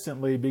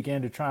consistently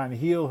begin to try and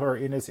heal her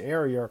in this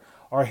area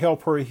or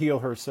help her heal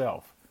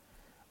herself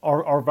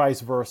or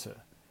vice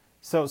versa.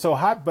 So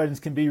hot buttons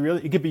can be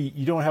really, it could be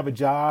you don't have a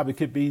job. It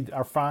could be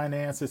our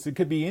finances. It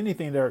could be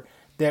anything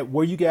that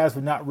where you guys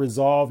have not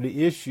resolved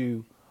the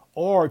issue,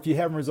 or if you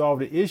haven't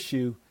resolved the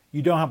issue,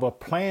 you don't have a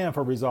plan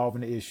for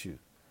resolving the issue.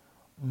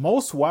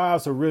 Most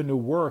wives are willing to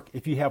work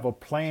if you have a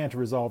plan to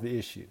resolve the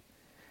issue.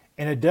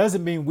 And it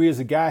doesn't mean we as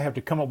a guy have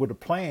to come up with a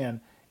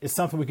plan. It's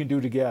something we can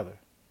do together.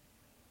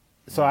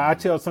 So I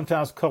tell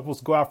sometimes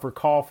couples go out for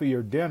coffee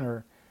or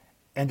dinner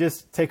and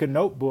just take a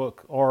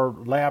notebook or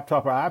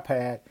laptop or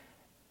iPad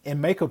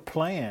and make a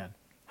plan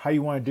how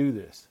you want to do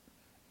this.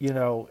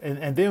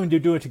 And then when you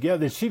do it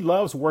together, she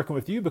loves working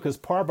with you because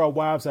part of our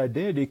wives'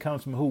 identity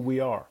comes from who we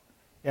are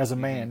as a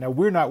man. Now,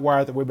 we're not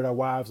wired that way, but our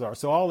wives are.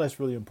 So all that's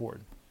really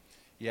important.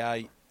 Yeah,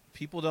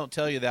 people don't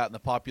tell you that in the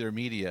popular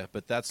media,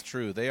 but that's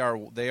true. They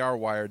are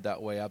wired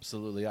that way.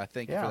 Absolutely. I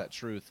thank you for that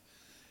truth.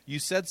 You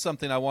said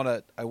something I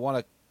want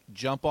to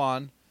jump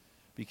on,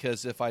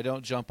 because if I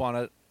don't jump on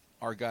it,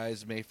 our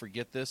guys may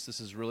forget this. This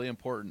is really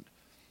important.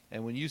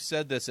 And when you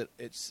said this,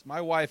 it's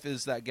my wife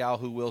is that gal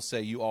who will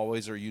say you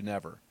always or you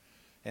never.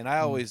 And I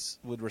always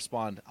would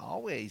respond,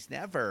 always,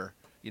 never,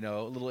 a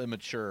little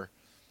immature.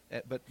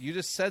 But you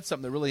just said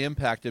something that really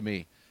impacted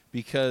me,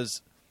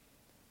 because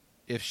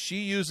if she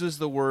uses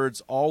the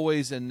words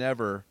always and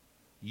never,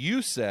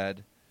 you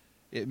said,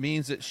 it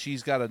means that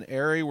she's got an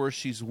area where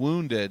she's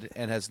wounded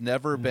and has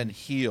never been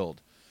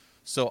healed.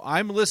 So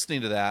I'm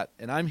listening to that,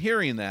 and I'm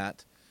hearing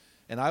that,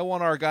 and I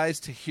want our guys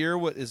to hear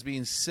what is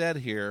being said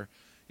here.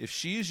 If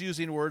she's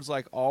using words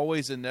like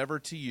always and never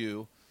to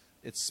you,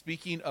 it's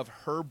speaking of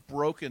her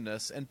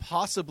brokenness and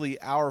possibly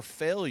our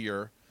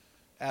failure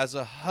as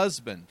a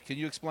husband. Can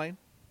you explain?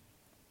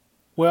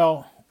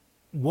 Well,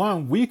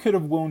 one, we could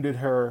have wounded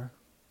her,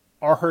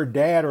 or her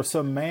dad or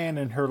some man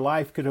in her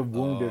life could have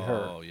wounded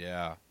her. Oh,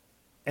 yeah.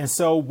 And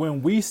so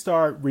when we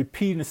start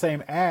repeating the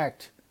same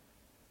act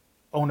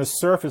on the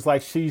surface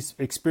like she's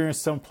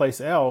experienced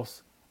someplace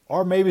else,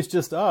 or maybe it's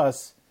just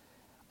us,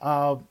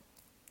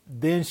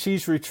 then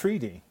she's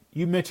retreating.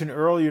 You mentioned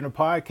earlier in the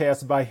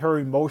podcast about her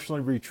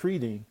emotionally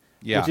retreating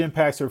Yeah. which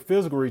impacts her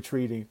physical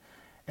retreating.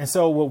 And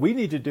so what we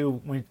need to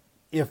do,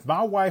 if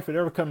my wife would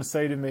ever come and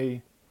say to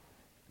me,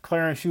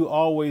 Clarence, you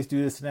always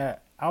do this and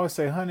that, I would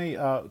say, honey,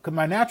 because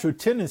my natural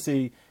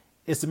tendency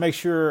is to make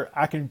sure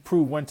I can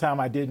prove one time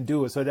I didn't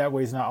do it, so that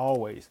way it's not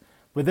always.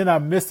 But then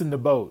I'm missing the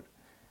boat.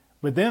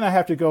 But then I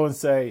have to go and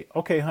say,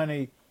 okay,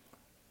 honey,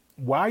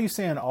 why are you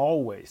saying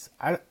always?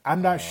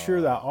 I'm not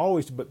sure that I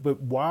always,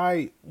 but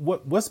why?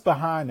 What's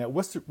behind that?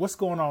 What's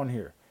going on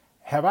here?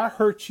 Have I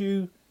hurt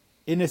you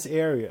in this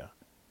area?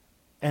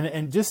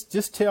 And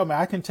just tell me.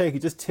 I can take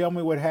it. Just tell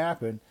me what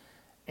happened,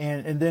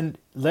 and then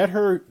let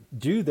her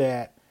do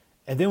that.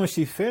 And then when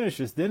she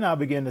finishes, then I'll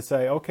begin to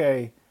say,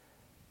 okay,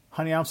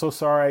 honey, I'm so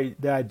sorry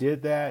that I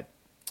did that.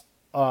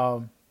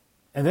 And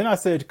then I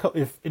said,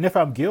 if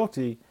I'm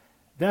guilty,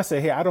 then I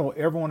say, hey, I don't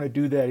ever want to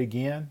do that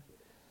again.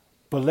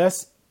 But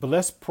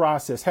let's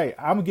process. Hey,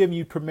 I'm giving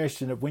you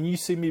permission that when you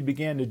see me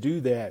begin to do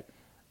that,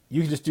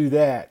 you can just do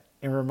that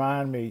and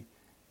remind me,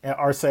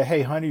 or say,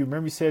 hey, honey,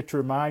 remember you said to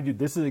remind you,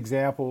 this is an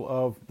example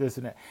of this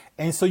and that.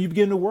 And so you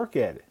begin to work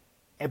at it.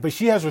 But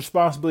she has a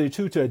responsibility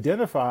too to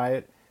identify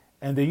it,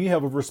 and then you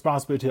have a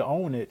responsibility to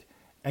own it,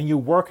 and you're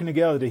working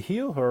together to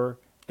heal her.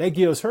 That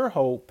gives her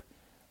hope.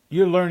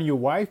 You're learning your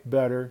wife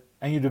better,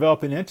 and you're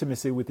developing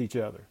intimacy with each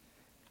other,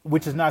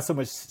 which is not so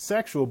much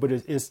sexual, but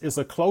it's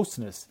a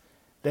closeness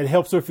that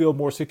helps her feel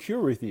more secure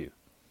with you.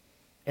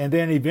 And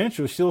then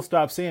eventually she'll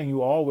stop saying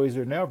you always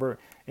or never.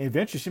 And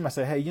eventually she might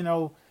say, hey,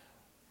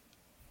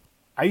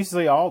 I used to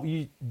say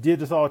you did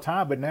this all the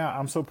time, but now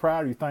I'm so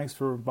proud of you. Thanks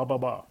for blah, blah,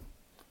 blah.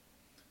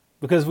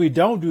 Because if we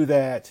don't do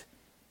that,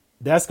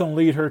 that's going to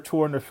lead her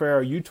toward an affair,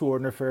 or you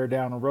toward an affair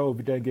down the road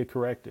if it doesn't get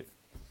corrected.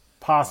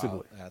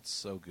 Possibly. Wow, that's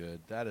so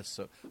good. That is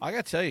so. I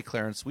got to tell you,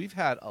 Clarence, we've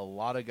had a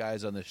lot of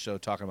guys on this show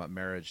talking about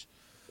marriage.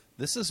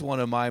 This is one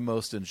of my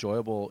most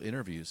enjoyable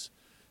interviews.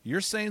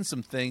 You're saying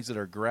some things that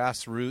are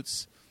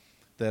grassroots,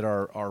 that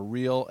are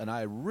real, and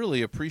I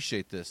really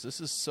appreciate this.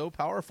 This is so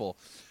powerful.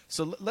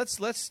 So let's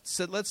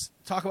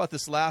talk about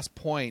this last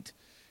point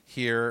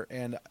here,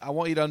 and I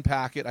want you to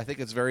unpack it. I think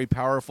it's very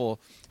powerful,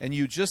 and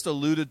you just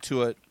alluded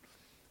to it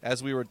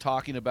as we were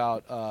talking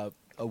about a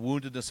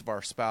woundedness of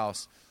our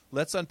spouse.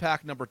 Let's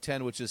unpack number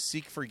 10, which is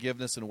seek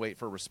forgiveness and wait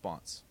for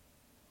response.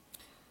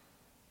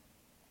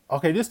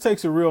 Okay, this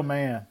takes a real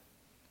man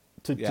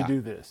to do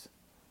this,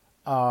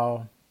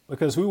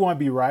 because we want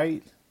to be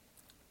right.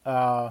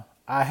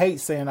 I hate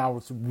saying I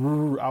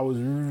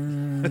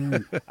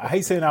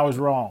hate saying I was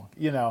wrong.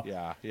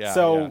 Yeah.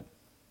 So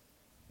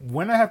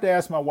when I have to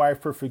ask my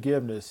wife for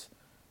forgiveness,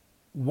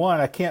 one,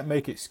 I can't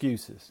make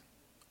excuses.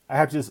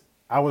 I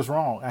was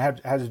wrong. I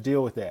have to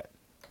deal with that.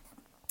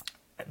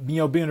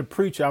 Being a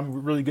preacher,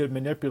 I'm really good at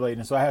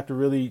manipulating, so I have to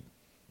really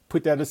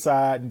put that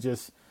aside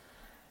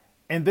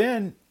and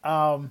then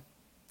I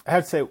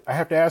have to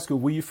ask her,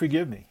 will you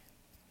forgive me?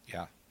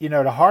 Yeah.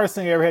 The hardest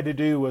thing I ever had to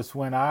do was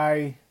when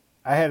I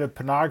had a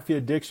pornography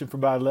addiction for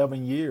about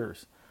 11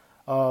 years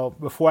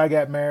before I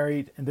got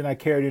married, and then I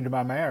carried into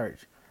my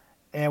marriage.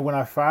 And when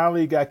I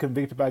finally got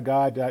convicted by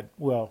God,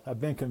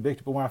 I've been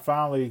convicted, but when I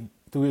finally,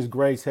 through His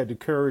grace, had the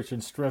courage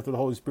and strength of the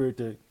Holy Spirit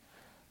to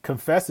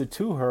confess it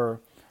to her,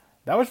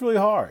 that was really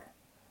hard.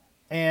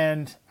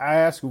 And I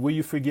asked her, will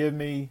you forgive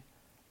me?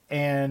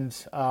 And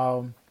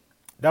that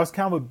was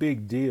kind of a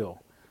big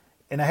deal.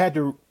 And I had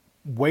to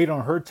wait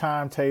on her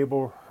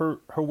timetable, her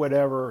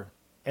whatever,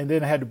 and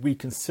then I had to be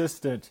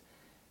consistent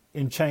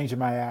in changing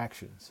my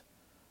actions.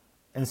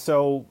 And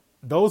so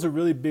those are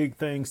really big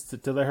things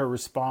to let her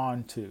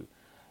respond to.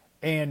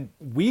 And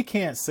we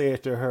can't say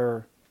it to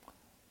her,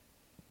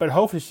 but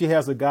hopefully she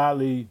has a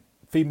godly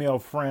female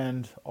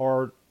friend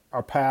or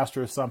our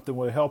pastor or something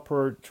will help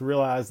her to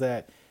realize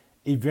that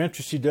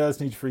eventually she does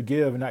need to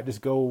forgive and not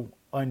just go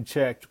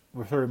unchecked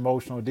with her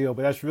emotional deal.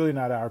 But that's really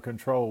not our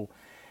control.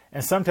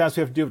 And sometimes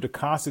we have to deal with the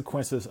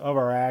consequences of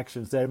our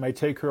actions, that it may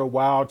take her a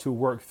while to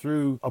work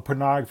through a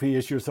pornography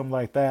issue or something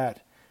like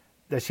that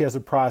she has a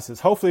process.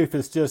 Hopefully if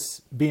it's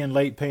just being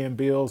late paying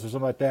bills or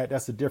something like that,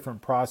 that's a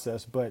different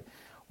process. But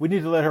we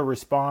need to let her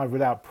respond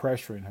without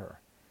pressuring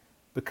her.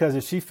 Because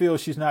if she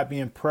feels she's not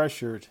being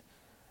pressured,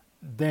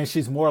 then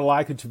she's more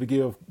likely to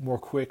forgive more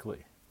quickly.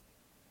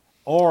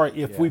 Or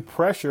if we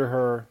pressure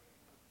her,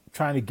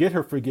 trying to get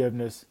her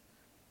forgiveness,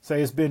 say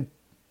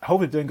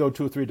hopefully it didn't go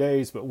 2 or 3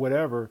 days, but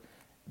whatever,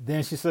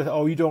 then she says,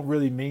 oh, you don't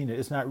really mean it.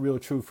 It's not real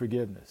true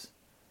forgiveness.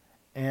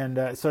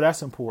 And so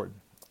that's important.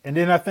 And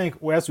then I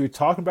think, as we're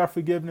talking about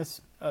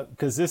forgiveness,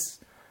 because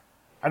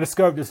I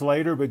discovered this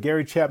later, but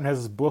Gary Chapman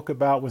has this book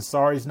about when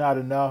sorry is not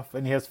enough,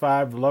 and he has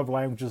 5 love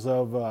languages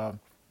of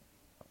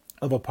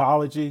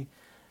apology.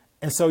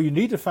 And so you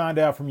need to find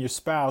out from your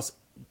spouse,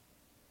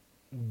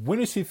 when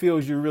does she feel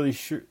you're really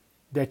sure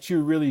that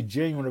you're really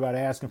genuine about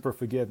asking for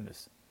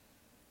forgiveness?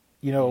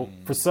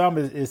 For some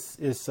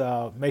it's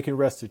making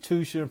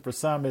restitution. For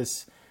some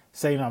it's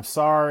saying I'm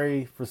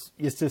sorry.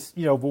 It's just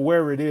but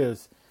wherever it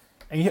is,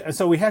 and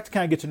so we have to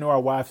kind of get to know our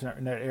wives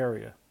in that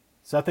area.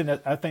 So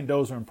I think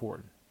those are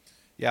important.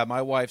 Yeah,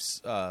 my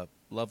wife's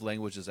love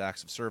language is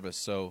acts of service.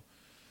 So,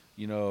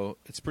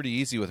 it's pretty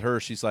easy with her.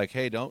 She's like,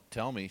 hey, don't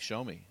tell me,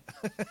 show me.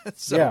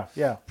 So,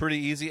 yeah. Pretty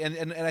easy.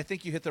 And I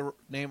think you hit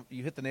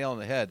the nail on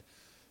the head.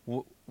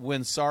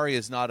 When sorry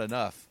is not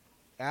enough,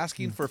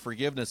 asking for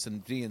forgiveness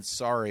and being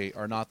sorry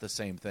are not the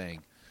same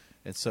thing.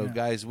 And so,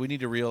 guys, we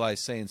need to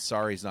realize saying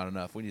sorry is not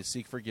enough. We need to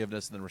seek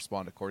forgiveness and then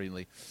respond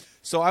accordingly.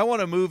 So I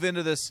want to move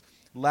into this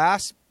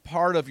last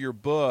part of your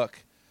book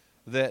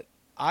that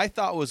I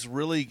thought was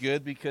really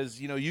good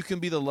because, you can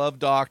be the love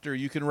doctor.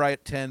 You can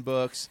write 10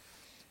 books.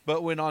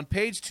 But when on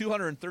page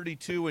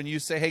 232, when you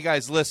say, hey,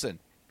 guys, listen,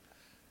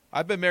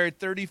 I've been married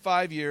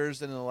 35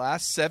 years, and in the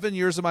last 7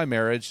 years of my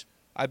marriage,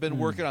 I've been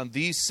working on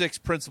these 6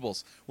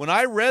 principles. When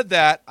I read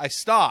that, I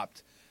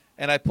stopped,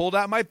 and I pulled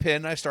out my pen,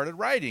 and I started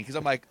writing because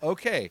I'm like,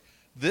 okay,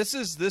 this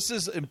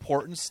is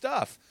important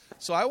stuff.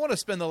 So I want to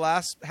spend the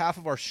last half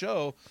of our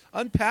show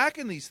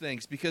unpacking these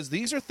things because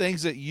these are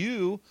things that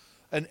you,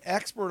 an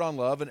expert on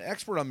love, an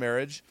expert on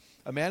marriage,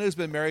 a man who's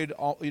been married,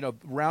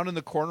 round in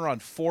the corner on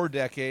 4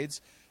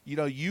 decades,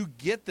 you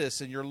get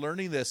this and you're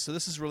learning this. So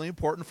this is really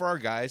important for our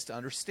guys to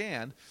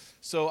understand.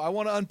 So I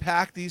want to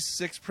unpack these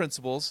 6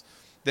 principles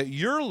that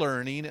you're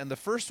learning. And the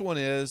first one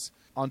is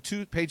on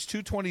page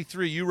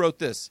 223, you wrote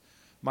this: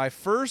 my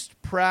first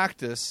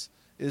practice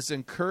is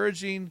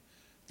encouraging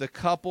the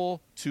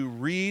couple to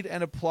read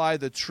and apply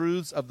the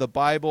truths of the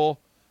Bible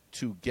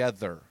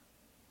together.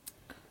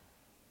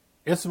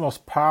 It's the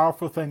most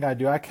powerful thing I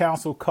do. I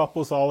counsel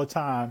couples all the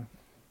time.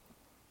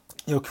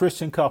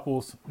 Christian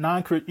couples,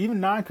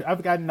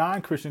 I've got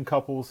non-Christian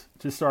couples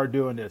to start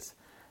doing this.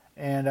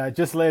 And I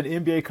just led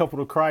an NBA couple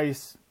to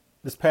Christ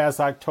this past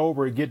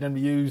October, getting them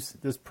to use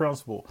this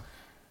principle.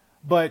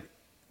 But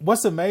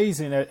what's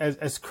amazing,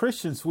 as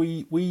Christians,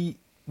 we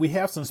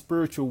have some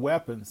spiritual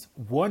weapons.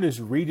 One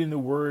is reading the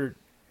Word,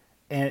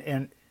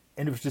 and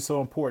it was just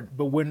so important.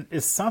 But when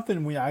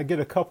I get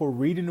a couple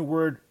reading the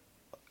Word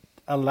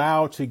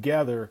aloud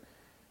together,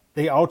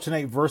 they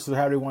alternate verses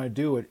how they want to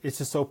do it. It's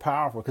just so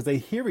powerful because they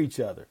hear each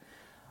other.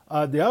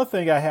 The other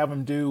thing I have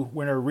them do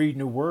when they're reading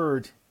the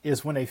Word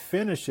is when they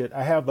finish it,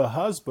 I have the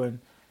husband,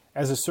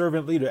 as a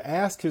servant leader,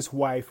 ask his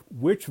wife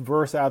which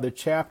verse out of the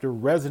chapter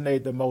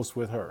resonated the most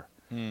with her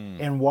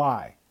and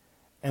why.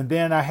 And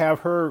then I have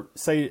her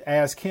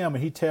ask him,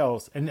 and he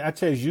tells. And I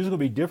tell you, it's usually going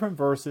to be different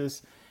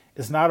verses.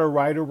 It's not a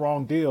right or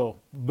wrong deal,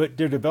 but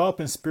they're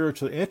developing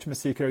spiritual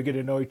intimacy because they're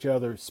getting to know each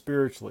other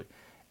spiritually.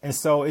 And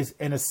so it's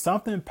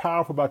something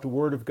powerful about the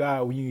Word of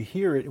God when you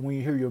hear it and when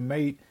you hear your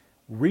mate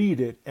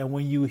read it and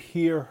when you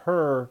hear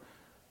her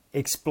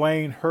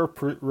explain her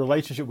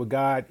relationship with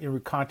God in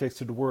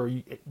context of the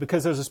Word.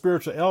 Because there's a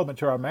spiritual element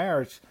to our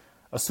marriage,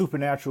 a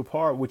supernatural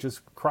part, which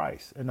is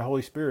Christ and the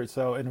Holy Spirit,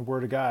 so in the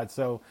Word of God.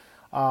 So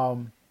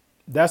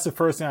that's the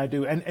first thing I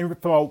do. And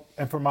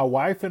for my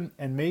wife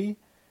and me,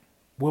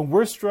 when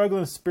we're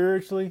struggling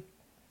spiritually,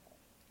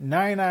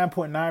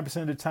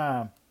 99.9% of the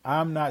time,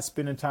 I'm not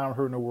spending time with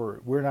her in the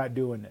Word. We're not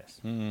doing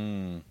this.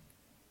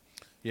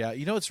 Yeah,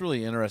 it's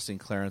really interesting,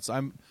 Clarence.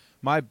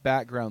 My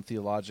background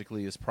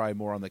theologically is probably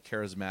more on the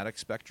charismatic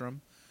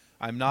spectrum.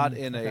 I'm not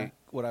in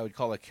what I would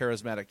call a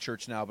charismatic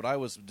church now, but I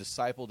was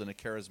discipled in a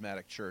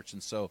charismatic church,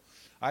 and so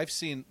I've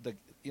seen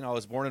I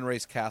was born and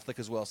raised Catholic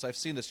as well, so I've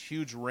seen this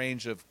huge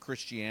range of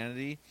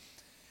Christianity,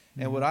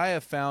 and what I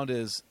have found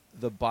is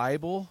the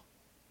Bible.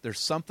 There's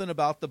something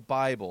about the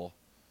Bible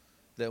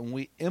that when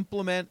we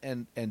implement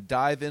and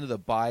dive into the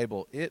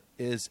Bible, it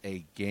is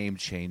a game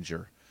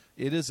changer.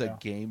 It is a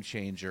game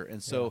changer.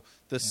 And so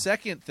the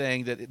second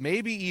thing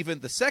may be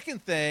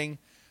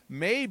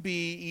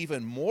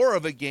even more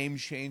of a game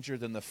changer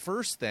than the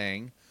first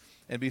thing.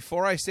 And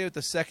before I say what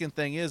the second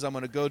thing is, I'm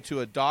going to go to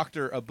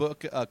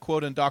a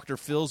quote in Dr.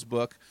 Phil's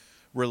book,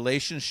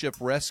 Relationship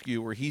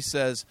Rescue, where he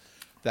says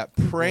that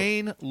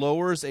praying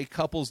lowers a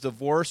couple's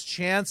divorce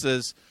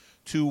chances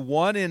to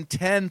 1 in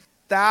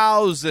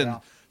 10,000. Yeah.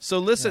 So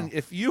listen,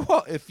 if you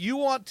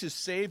want to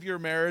save your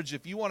marriage,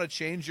 if you want to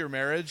change your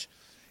marriage,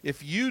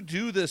 if you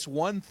do this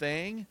one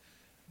thing,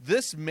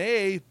 this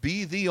may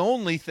be the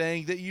only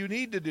thing that you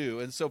need to do.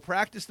 And so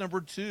practice number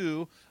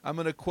 2, I'm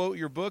going to quote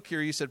your book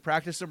here. You said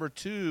practice number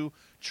 2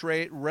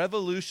 trait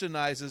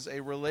revolutionizes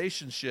a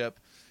relationship,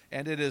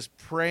 and it is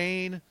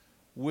praying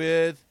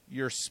with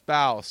your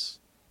spouse.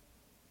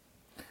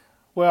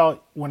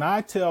 Well, when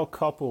I tell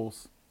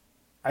couples,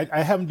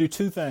 I have them do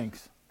 2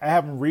 things. I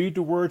have them read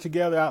the Word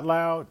together out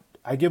loud.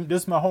 I give them,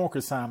 this is my homework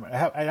assignment.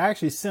 I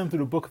actually send them through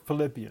the book of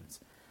Philippians.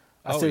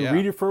 I say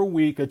read it for a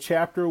week, a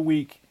chapter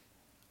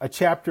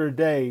a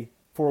day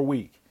for a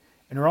week.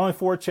 And there are only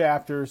 4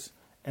 chapters.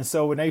 And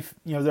so when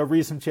they'll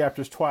read some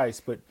chapters twice.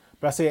 But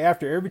I say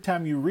after every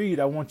time you read,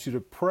 I want you to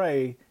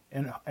pray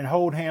and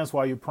hold hands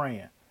while you're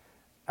praying.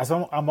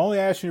 I'm only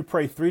asking you to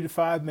pray 3 to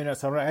 5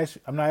 minutes.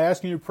 I'm not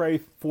asking you to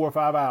pray 4 or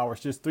 5 hours,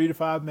 just 3 to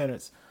 5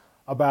 minutes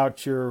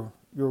about your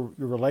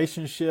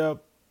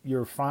relationship,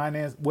 your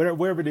finance,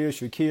 whatever it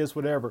is, your kids,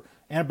 whatever,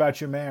 and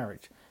about your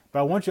marriage. But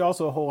I want you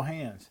also to hold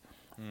hands.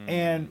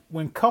 And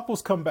when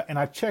couples come back, and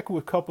I check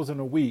with couples in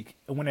a week,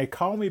 and when they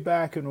call me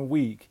back in a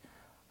week,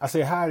 I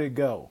say, how did it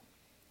go?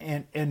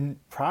 And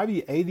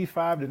probably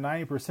 85 to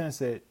 90%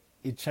 said,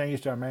 it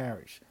changed our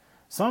marriage.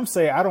 Some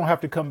say, I don't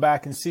have to come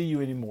back and see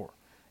you anymore,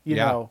 you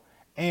Yeah.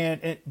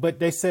 know. But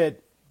they said,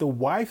 the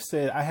wife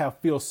said,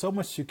 feel so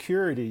much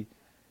security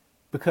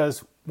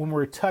because when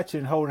we're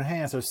touching, holding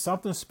hands, there's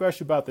something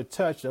special about the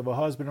touch of a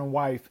husband and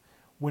wife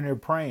when they're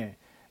praying.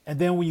 And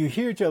then when you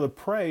hear each other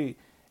pray,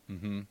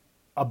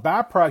 a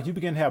byproduct, you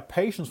begin to have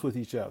patience with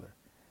each other.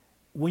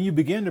 When you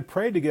begin to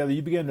pray together,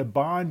 you begin to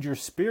bond your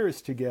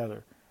spirits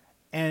together.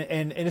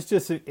 And it's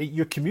just,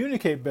 you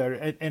communicate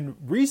better. And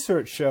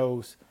research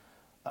shows,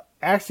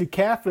 actually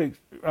Catholic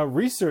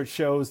research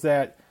shows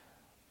that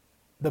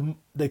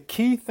the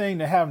key thing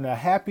to having a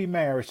happy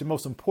marriage, the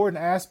most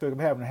important aspect of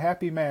having a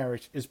happy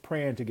marriage is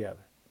praying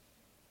together.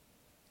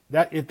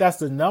 If that's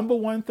the number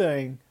one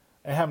thing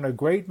in having a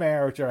great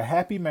marriage or a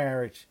happy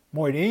marriage,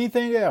 more than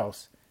anything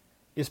else,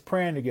 is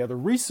praying together.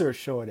 Research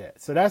show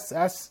that. So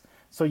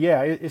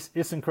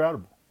it's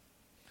incredible.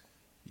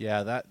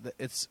 Yeah,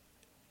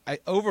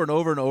 over and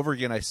over and over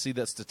again, I see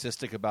that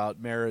statistic about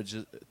marriage.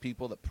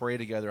 People that pray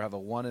together have a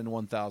 1 in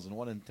 1,000,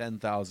 1 in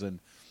 10,000.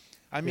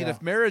 I mean, Yeah.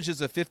 if marriage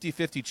is a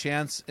 50-50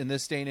 chance in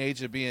this day and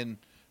age of being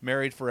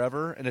married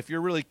forever, and if you're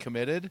really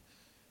committed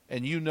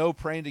and you know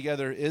praying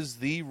together is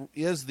the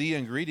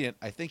ingredient,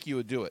 I think you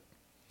would do it.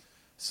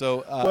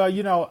 So, Well,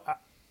 you know,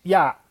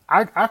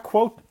 I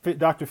quote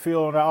Dr.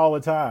 Phil on that all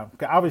the time.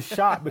 I was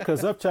shocked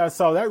because up till I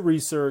saw that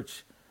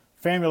research,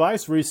 Family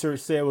Life's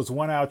research said it was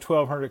 1 out of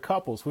 1,200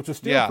 couples, which was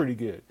still Yeah. pretty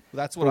good.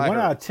 That's what But I 1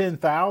 heard. out of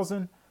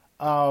 10,000,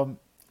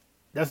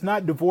 that's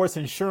not divorce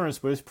insurance,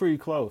 but it's pretty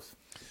close.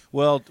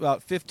 Well,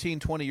 about 15,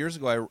 20 years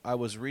ago, I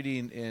was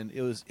reading, and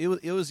it was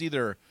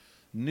either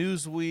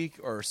Newsweek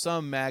or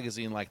some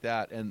magazine like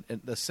that, and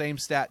the same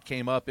stat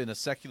came up in a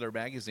secular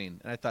magazine,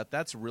 and I thought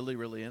that's really,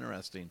 really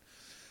interesting.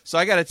 So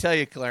I got to tell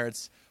you,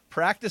 Clarence,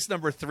 practice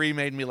number 3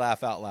 made me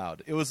laugh out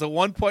loud. It was the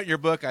one point in your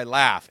book I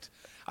laughed.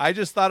 I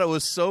just thought it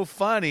was so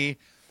funny,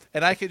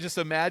 and I could just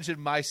imagine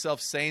myself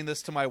saying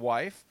this to my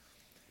wife,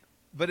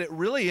 but it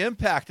really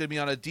impacted me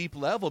on a deep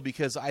level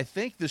because I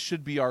think this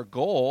should be our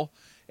goal.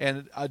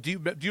 And do you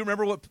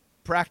remember what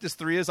practice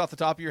 3 is off the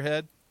top of your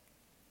head?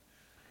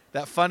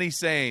 That funny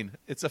saying.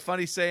 It's a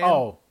funny saying.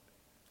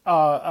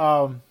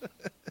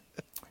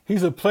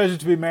 He's a pleasure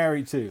to be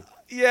married to.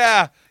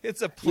 Yeah,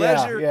 it's a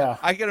pleasure. Yeah.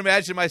 I can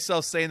imagine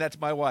myself saying that to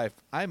my wife.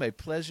 I'm a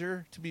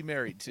pleasure to be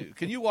married to.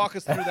 Can you walk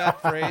us through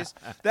that phrase?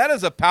 That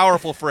is a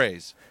powerful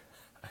phrase.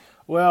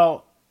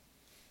 Well,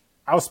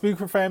 I was speaking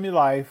for Family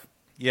Life.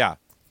 Yeah.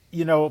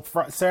 You know,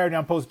 Saturday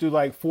I'm supposed to do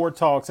like 4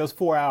 talks. That's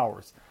 4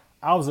 hours.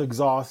 I was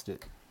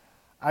exhausted.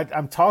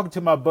 I'm talking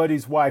to my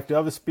buddy's wife, the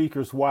other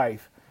speaker's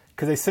wife,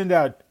 because they send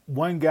out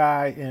one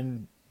guy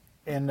in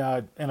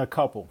a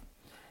couple,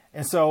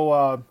 and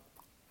so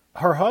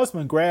her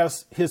husband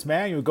grabs his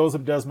manual, goes up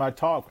and does my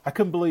talk. I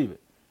couldn't believe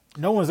it.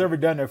 No one's ever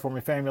done that for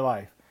me, Family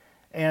Life,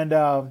 and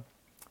I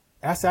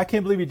said, I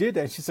can't believe he did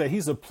that. And she said,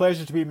 he's a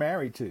pleasure to be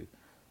married to.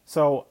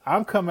 So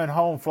I'm coming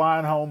home,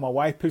 flying home. My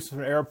wife picks me from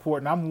the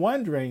airport, and I'm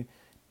wondering,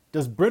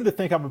 does Brenda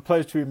think I'm a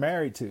pleasure to be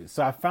married to?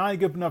 So I finally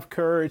give enough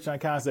courage, and I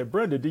kind of said,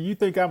 Brenda, do you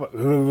think I'm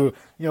a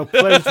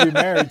pleasure to be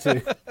married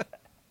to?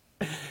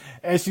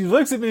 And she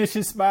looks at me and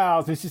she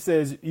smiles and she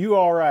says, "You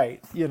all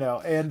right?" You know.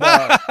 And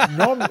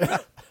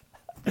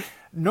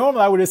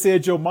normally I would have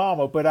said your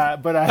mama, but I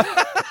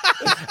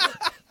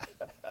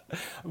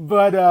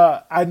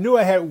knew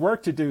I had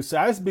work to do, so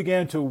I just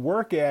began to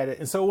work at it.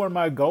 And so one of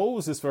my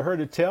goals is for her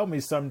to tell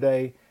me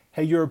someday,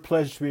 "Hey, you're a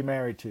pleasure to be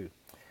married to."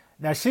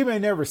 Now she may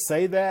never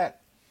say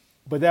that,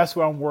 but that's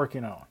what I'm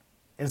working on.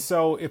 And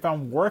so if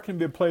I'm working to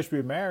be a pleasure to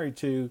be married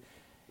to,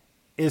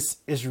 it's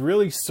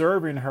really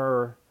serving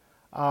her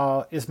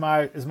is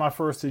my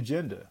first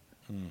agenda.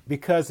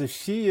 Because if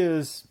she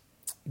is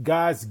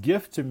God's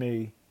gift to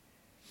me,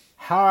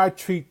 how I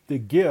treat the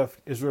gift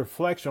is a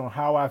reflection on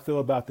how I feel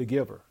about the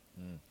giver.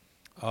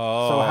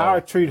 Oh. So how I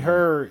treat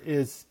her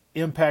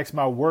impacts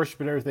my worship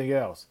and everything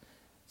else.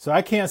 So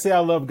I can't say I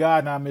love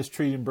God and I'm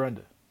mistreating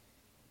Brenda.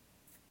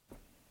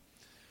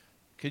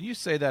 Can you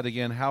say that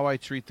again? How I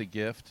treat the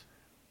gift?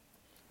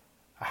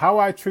 How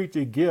I treat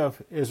the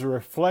gift is a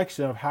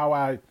reflection of how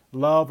I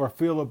love or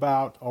feel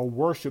about or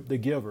worship the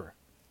giver.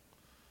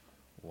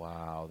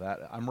 Wow,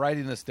 I'm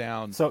writing this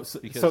down. So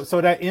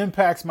that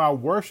impacts my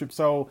worship.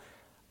 So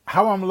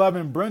how I'm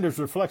loving Brenda is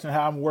a reflection of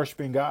how I'm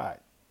worshiping God.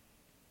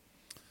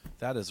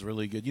 That is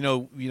really good. You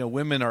know,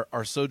 women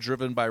are so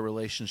driven by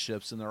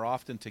relationships, and they're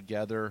often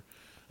together,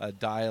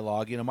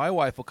 dialogue. You know, my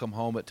wife will come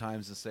home at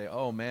times and say,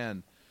 "Oh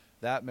man,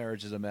 that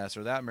marriage is a mess,"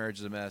 or "That marriage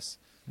is a mess."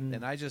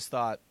 And I just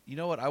thought, you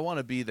know what? I want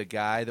to be the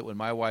guy that when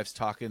my wife's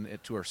talking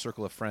to her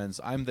circle of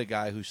friends, I'm the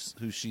guy who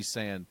she's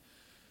saying,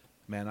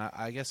 "Man,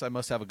 I guess I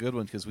must have a good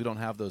one because we don't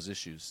have those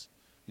issues."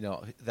 You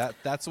know,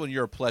 that's when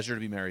you're a pleasure to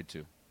be married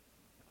to.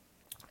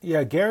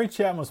 Yeah, Gary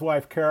Chapman's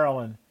wife,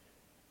 Carolyn,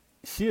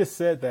 she has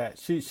said that.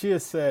 She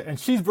has said, and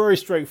she's very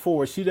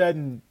straightforward. She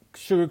doesn't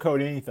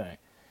sugarcoat anything.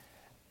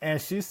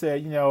 And she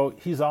said, you know,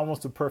 he's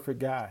almost a perfect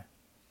guy.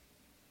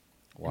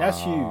 Wow. And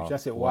that's huge. I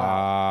said, wow.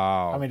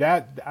 Wow. I mean,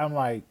 I'm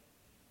like,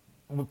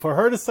 for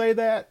her to say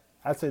that,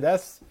 I'd say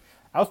that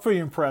was pretty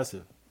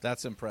impressive.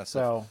 That's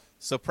impressive.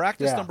 So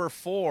practice number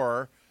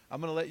 4,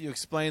 I'm going to let you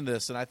explain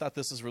this, and I thought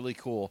this is really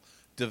cool.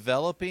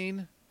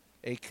 Developing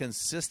a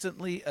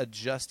consistently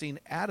adjusting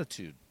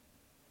attitude.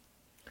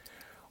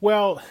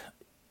 Well,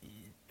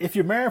 if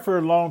you're married for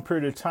a long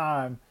period of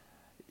time,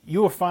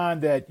 you will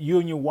find that you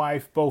and your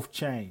wife both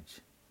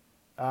change.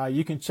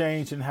 You can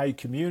change in how you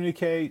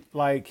communicate.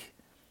 Like,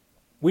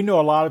 we know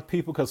a lot of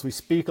people because we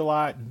speak a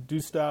lot and do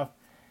stuff.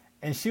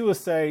 And she would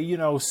say, you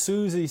know,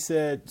 Susie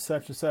said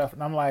such and such.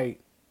 And I'm like,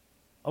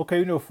 okay,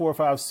 you know, 4 or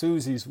 5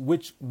 Susies.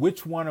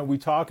 Which one are we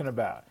talking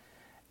about?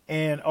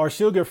 Or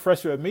she'll get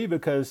frustrated with me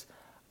because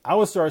I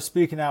would start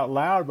speaking out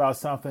loud about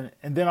something.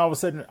 And then all of a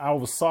sudden I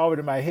will solve it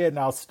in my head and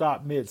I'll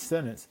stop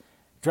mid-sentence.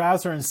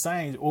 Drives her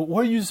insane. Well,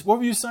 what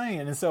were you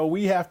saying? And so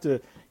we have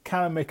to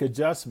kind of make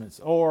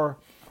adjustments. Or,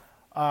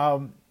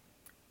 you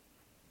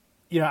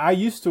know, I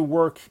used to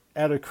work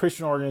at a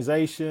Christian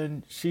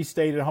organization. She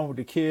stayed at home with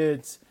the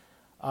kids.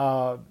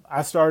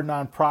 I started a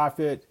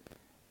nonprofit,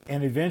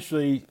 and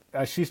eventually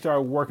she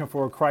started working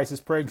for a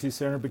crisis pregnancy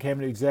center, became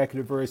an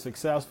executive, very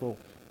successful.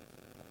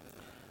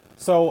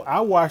 So I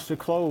wash the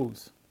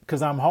clothes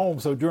because I'm home.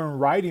 So during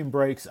writing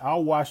breaks,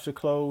 I'll wash the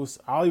clothes.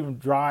 I'll even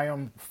dry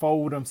them,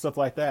 fold them, stuff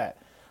like that.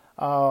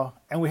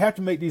 And we have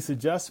to make these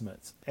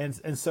adjustments.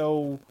 And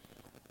so,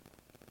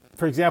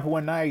 for example,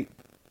 one night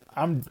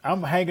I'm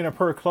hanging up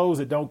her clothes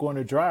that don't go in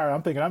the dryer.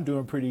 I'm thinking I'm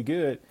doing pretty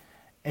good.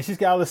 And she's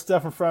got all this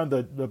stuff in front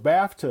of the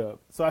bathtub.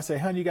 So I say,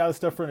 honey, you got all this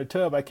stuff in the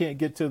tub. I can't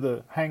get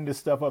to hang this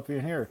stuff up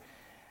in here.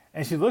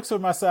 And she looks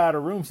over my side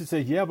of the room. She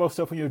says, yeah, both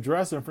stuff in your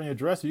dresser. In front of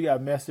your dresser, you got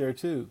a mess there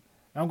too.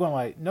 And I'm going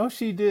like, no,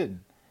 she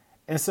didn't.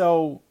 And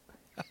so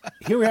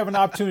here we have an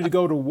opportunity to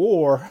go to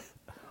war,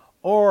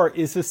 or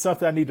is this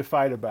something I need to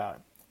fight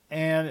about?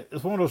 And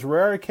it's one of those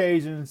rare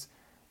occasions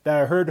that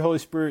I heard the Holy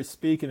Spirit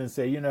speaking and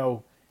say, you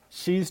know,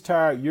 she's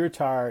tired, you're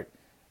tired.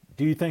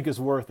 Do you think it's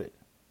worth it?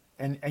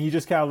 And you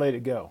just kind of let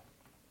it go.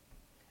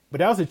 But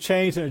that was a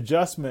change and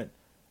adjustment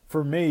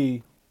for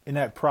me in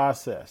that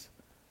process.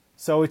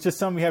 So it's just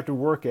something we have to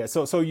work at.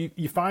 So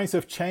you find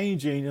yourself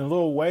changing in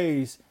little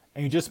ways,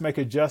 and you just make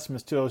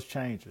adjustments to those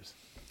changes.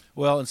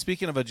 Well, and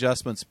speaking of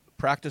adjustments,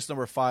 practice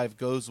number 5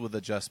 goes with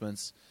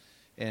adjustments.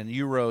 And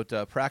you wrote,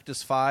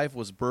 practice 5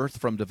 was birthed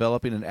from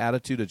developing an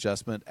attitude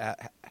adjustment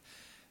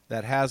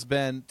that has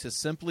been to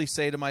simply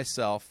say to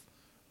myself,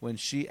 when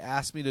she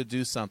asks me to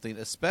do something,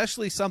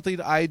 especially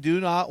something I do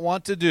not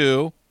want to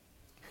do,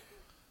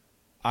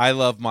 I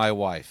love my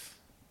wife.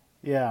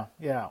 Yeah.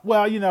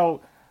 Well, you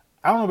know,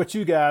 I don't know about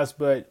you guys,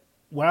 but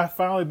when I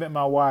finally met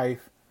my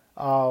wife,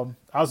 I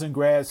was in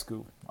grad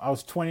school. I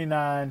was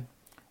 29.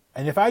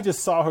 And if I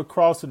just saw her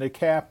crossing the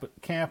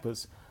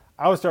campus,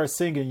 I would start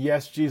singing,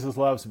 Yes, Jesus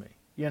Loves Me.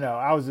 You know,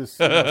 I was just,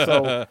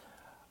 so,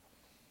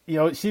 you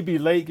know, she'd be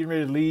late, getting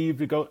ready to leave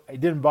to go. It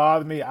didn't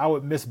bother me. I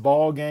would miss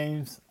ball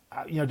games,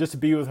 you know, just to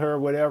be with her or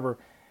whatever.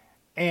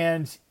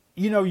 And,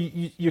 you know,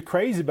 you're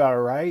crazy about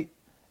her, right?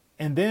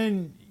 And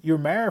then you're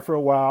married for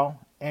a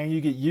while and you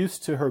get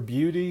used to her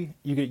beauty.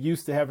 You get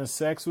used to having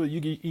sex with her.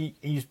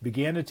 You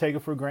begin to take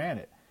it for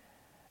granted.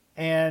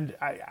 And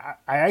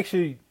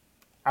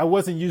I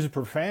wasn't using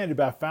profanity,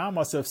 but I found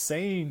myself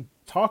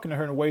talking to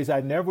her in ways I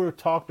never would have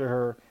talked to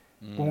her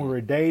when we were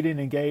dating,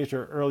 engaged,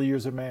 or early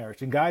years of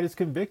marriage. And God has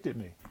convicted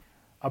me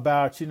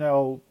about, you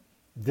know,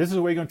 this is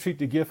the way you're going to treat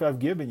the gift I've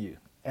given you.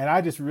 And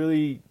I just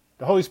really,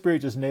 the Holy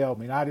Spirit just nailed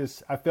me.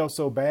 And I felt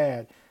so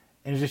bad,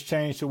 and it just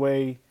changed the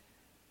way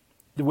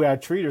I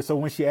treat her. So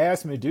when she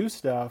asked me to do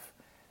stuff,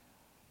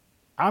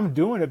 I'm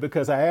doing it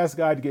because I asked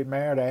God to get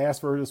married. I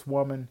asked for this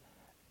woman.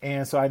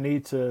 And so I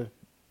need to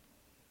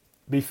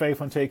be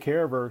faithful and take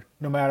care of her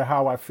no matter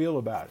how I feel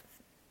about it.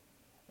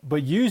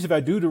 But usually if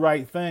I do the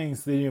right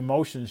things, the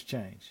emotions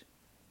change.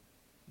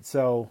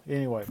 So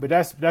anyway, but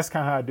that's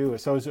kind of how I do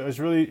it. So it's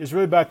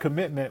really about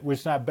commitment, which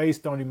is not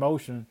based on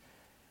emotion.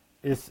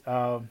 It's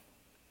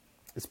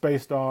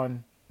based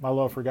on my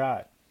love for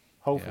God.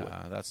 Hopefully.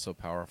 Yeah, that's so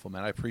powerful,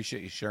 man. I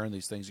appreciate you sharing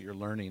these things that you're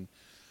learning.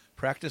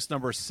 Practice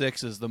number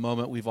 6 is the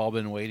moment we've all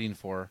been waiting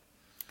for.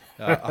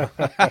 On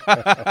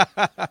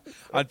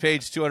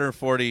page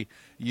 240,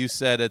 you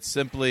said it's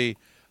simply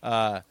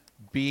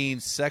being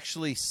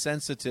sexually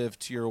sensitive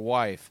to your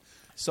wife.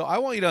 So I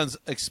want you to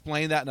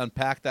explain that and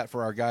unpack that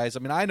for our guys. I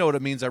mean, I know what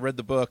it means. I read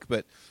the book,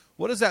 but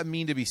what does that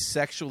mean to be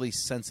sexually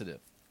sensitive?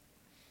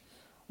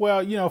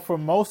 Well, you know, for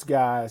most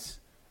guys,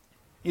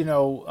 you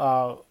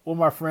know, one of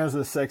my friends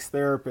is a sex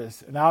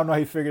therapist, and I don't know how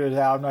he figured it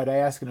out. I'm not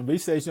asking him, but he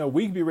says, you know,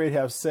 we can be ready to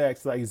have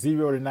sex like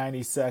 0 to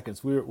 90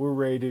 seconds. We're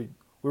ready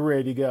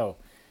to go.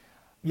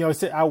 You know,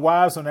 our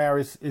wives on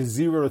average is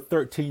 0 to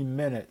 13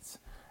 minutes.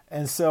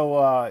 And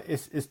so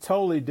it's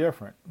totally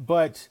different.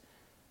 But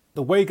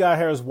the way God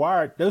has us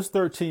wired, those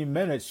 13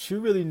 minutes, she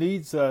really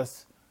needs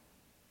us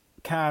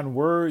kind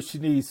words. She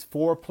needs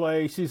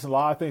foreplay. She needs a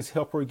lot of things to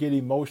help her get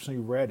emotionally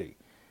ready.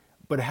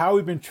 But how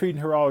we've been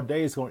treating her all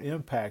day is going to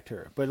impact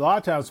her. But a lot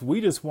of times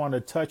we just want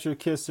to touch her,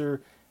 kiss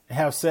her, and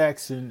have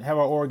sex and have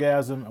our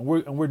orgasm, and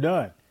we're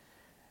done.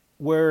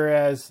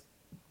 Whereas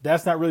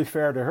that's not really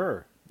fair to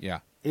her. Yeah.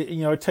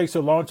 it takes her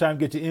a long time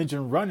to get the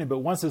engine running, but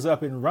once it's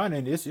up and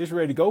running, it's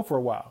ready to go for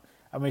a while.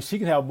 I mean, she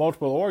can have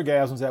multiple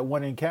orgasms at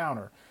one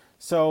encounter.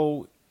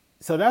 So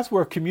that's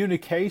where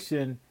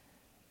communication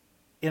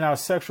in our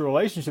sexual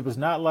relationship is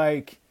not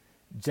like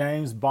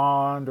James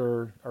Bond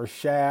or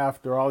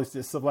Shaft or all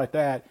this stuff like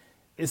that.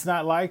 It's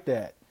not like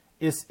that.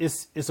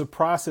 It's a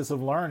process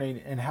of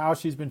learning, and how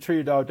she's been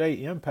treated all day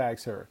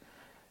impacts her.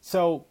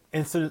 So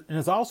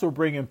it's also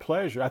bringing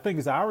pleasure. I think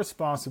it's our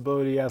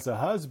responsibility as a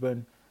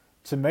husband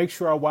to make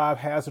sure our wife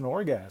has an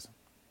orgasm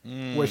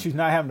where she's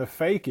not having to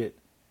fake it.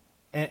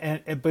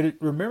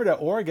 Remember that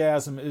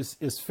orgasm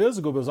is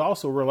physical, but it's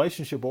also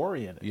relationship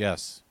oriented.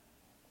 Yes.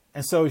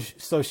 And so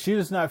she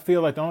does not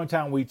feel like the only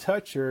time we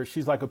touch her,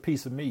 she's like a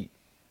piece of meat.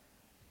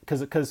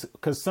 Because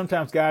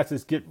sometimes guys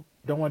just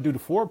don't want to do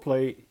the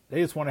foreplay,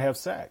 they just want to have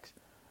sex.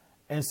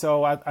 And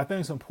so I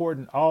think it's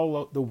important, all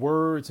of the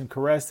words and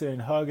caressing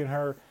and hugging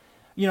her.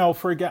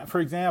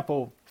 For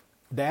example,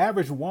 the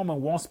average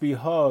woman wants to be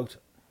hugged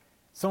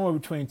somewhere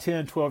between 10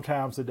 and 12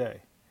 times a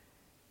day,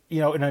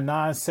 in a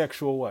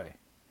non-sexual way.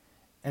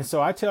 And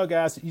so I tell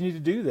guys, you need to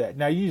do that.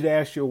 Now, you need to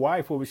ask your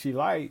wife what would she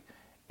like,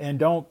 and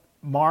don't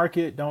mark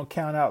it, don't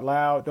count out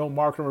loud, don't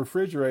mark it on the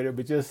refrigerator,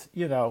 but just,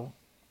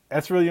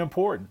 that's really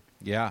important.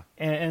 Yeah.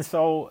 And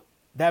so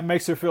that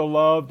makes her feel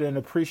loved and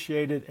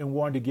appreciated and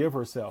wanting to give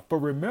herself. But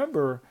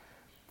remember,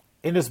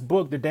 in this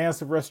book, The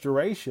Dance of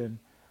Restoration,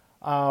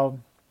 a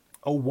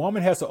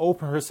woman has to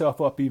open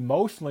herself up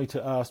emotionally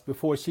to us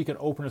before she can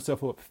open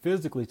herself up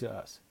physically to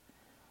us.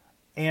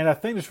 And I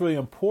think it's really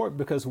important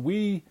because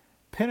we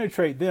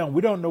penetrate them.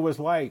 We don't know what it's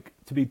like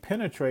to be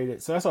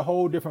penetrated. So that's a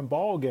whole different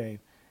ball game,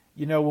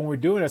 when we're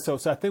doing it. So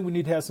I think we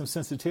need to have some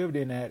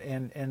sensitivity in that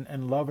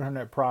and loving her in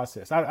that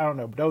process. I don't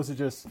know, but those are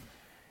just,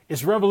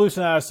 it's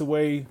revolutionized the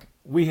way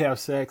we have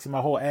sex and my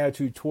whole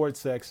attitude towards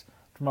sex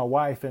for my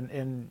wife.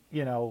 And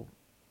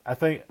I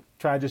think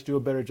try to just do a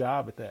better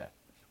job at that.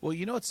 Well,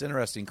 it's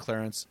interesting,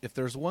 Clarence. If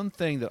there's one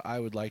thing that I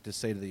would like to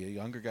say to the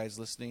younger guys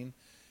listening,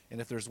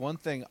 and if there's one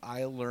thing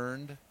I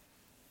learned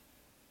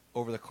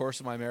over the course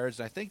of my marriage,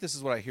 and I think this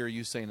is what I hear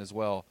you saying as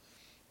well,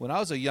 when I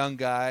was a young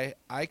guy,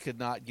 I could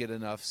not get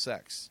enough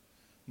sex.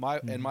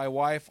 And my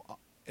wife,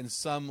 on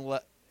some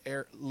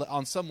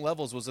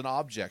levels, was an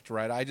object,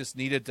 right? I just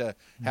needed to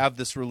have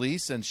this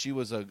release, and she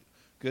was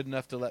good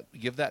enough to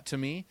give that to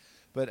me.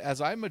 But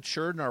as I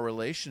matured in our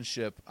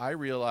relationship, I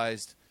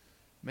realized,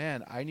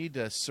 man, I need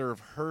to serve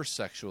her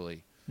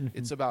sexually.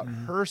 It's about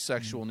her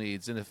sexual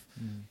needs. And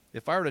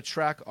if I were to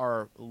track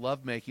our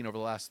lovemaking over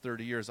the last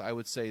 30 years, I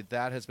would say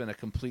that has been a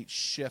complete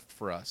shift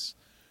for us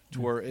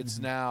to where it's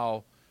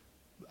now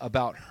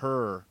about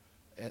her.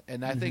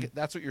 And I think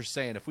that's what you're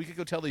saying. If we could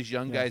go tell these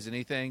young guys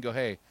anything, go,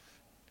 hey,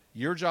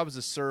 your job is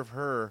to serve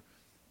her,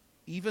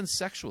 even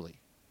sexually.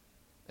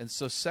 And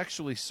so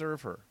sexually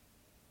serve her.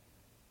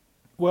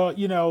 Well,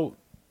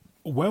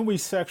 when we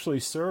sexually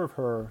serve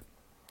her,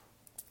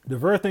 the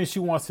very thing she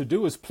wants to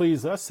do is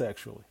please us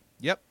sexually.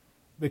 Yep.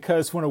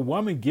 Because when a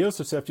woman gives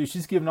herself to you,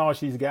 she's giving all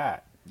she's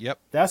got. Yep.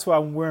 That's why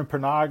when we're in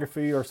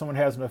pornography or someone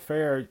has an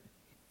affair,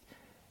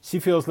 she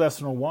feels less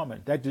than a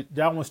woman. That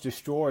almost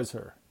destroys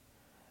her.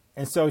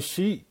 And so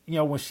she,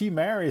 when she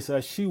marries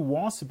us, she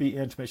wants to be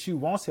intimate. She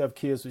wants to have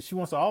kids. She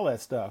wants all that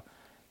stuff.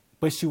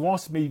 But she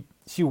wants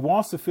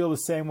to feel the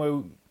same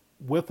way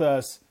with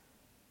us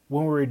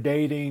when we were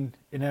dating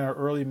and in our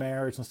early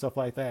marriage and stuff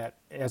like that,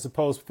 as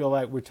opposed to feel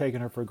like we're taking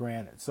her for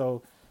granted.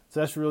 So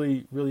that's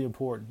really, really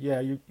important.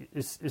 Yeah,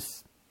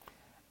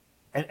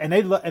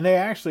 they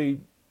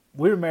actually,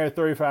 we were married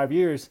 35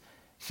 years.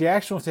 She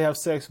actually wants to have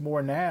sex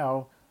more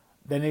now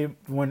than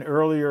when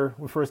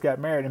we first got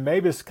married. And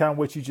maybe it's kind of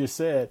what you just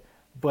said,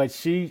 but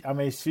she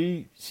wants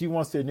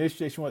to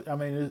initiate.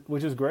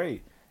 Which is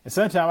great. And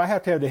sometimes I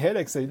have to have the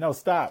headache say, "No,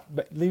 stop,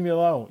 but leave me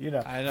alone."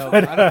 I know.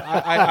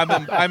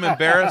 I'm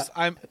embarrassed.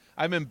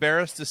 I'm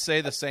embarrassed to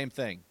say the same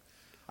thing.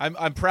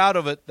 I'm proud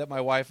of it that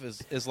my wife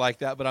is like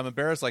that, but I'm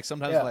embarrassed. Like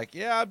sometimes,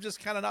 I'm just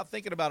kind of not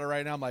thinking about it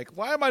right now. I'm like,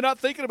 why am I not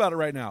thinking about it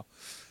right now?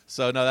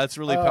 So no, that's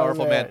really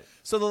powerful, man.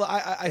 So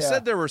I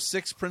said there were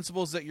 6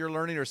 principles that you're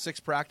learning, or 6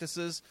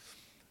 practices,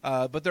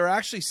 but there are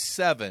actually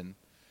 7.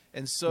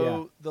 And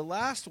so the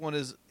last one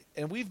is,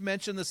 and we've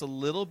mentioned this a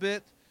little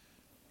bit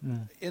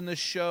in the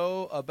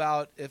show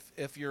about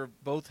if you're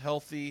both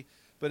healthy,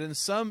 but in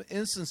some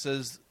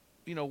instances,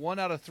 1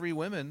 out of 3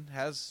 women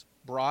has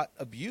brought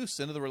abuse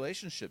into the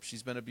relationship.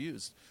 She's been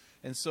abused.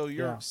 And so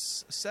your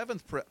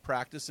 7th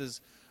practice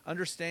is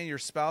understand your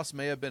spouse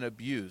may have been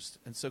abused.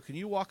 And so can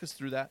you walk us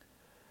through that?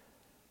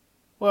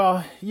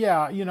 Well,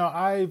 yeah,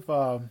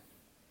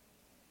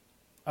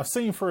 I've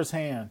seen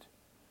firsthand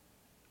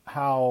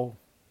how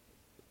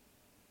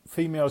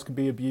females can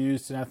be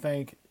abused, and I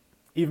think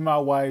even my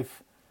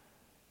wife,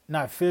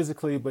 not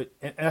physically, but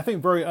and I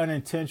think very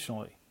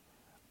unintentionally,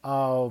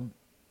 verbal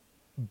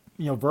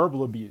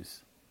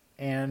abuse,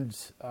 and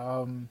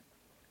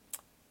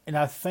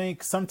I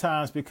think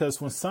sometimes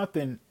because when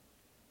something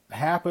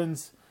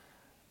happens,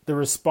 the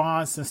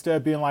response, instead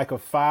of being like a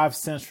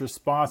 5-cent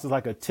response, is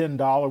like a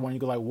 $10 one. You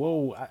go like,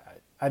 whoa,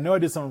 I know I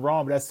did something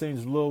wrong, but that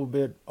seems a little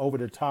bit over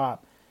the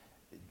top.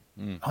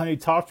 honey,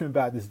 talk to me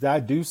about this. Did I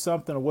do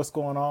something, or what's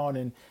going on?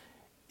 And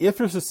if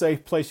there's a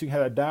safe place you can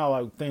have a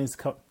dialogue,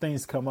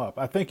 things come up.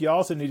 I think you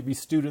also need to be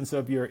students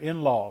of your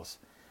in-laws,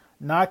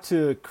 not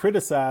to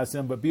criticize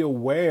them, but be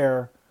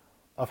aware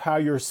of how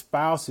your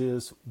spouse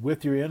is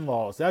with your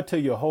in-laws. That'll tell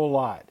you a whole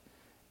lot,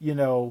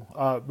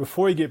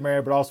 before you get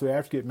married, but also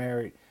after you get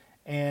married.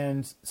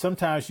 And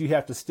sometimes you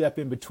have to step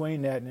in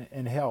between that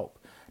and help.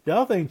 The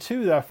other thing,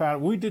 too, that I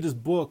found, we did this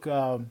book,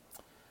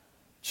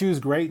 Choose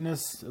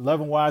Greatness,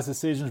 11 Wise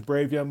Decisions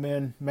Brave Young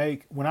Men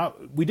Make.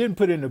 We didn't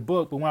put it in the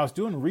book, but when I was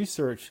doing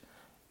research,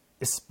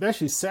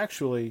 especially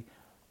sexually,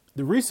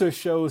 the research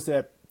shows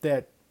that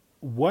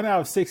 1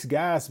 out of 6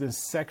 guys have been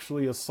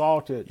sexually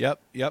assaulted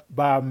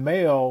by a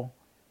male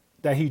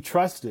that he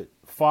trusted,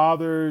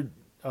 father,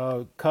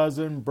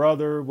 cousin,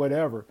 brother,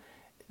 whatever.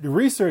 The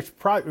research,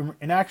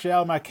 in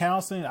actuality, my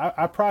counseling,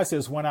 I probably say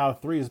it's 1 out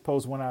of 3 as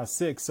opposed to 1 out of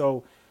 6.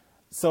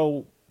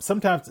 So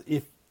sometimes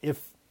if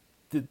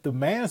the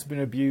man's been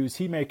abused,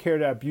 he may carry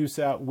that abuse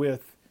out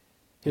with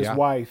his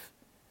wife,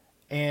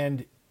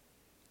 and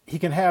he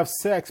can have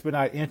sex but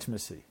not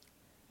intimacy.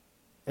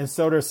 And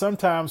so there's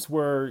sometimes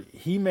where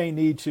he may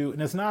need to,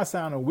 and it's not a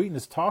sign of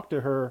weakness, talk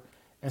to her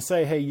and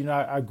say, hey,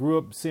 I grew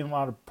up seeing a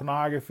lot of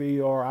pornography,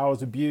 or I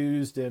was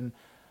abused, and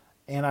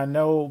I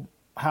know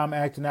how I'm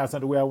acting now is not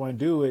the way I want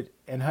to do it,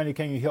 and honey,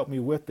 can you help me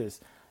with this?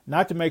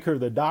 Not to make her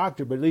the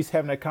doctor, but at least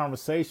having that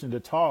conversation to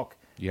talk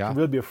can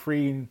really be a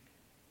freeing,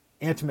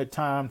 intimate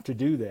time to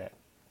do that.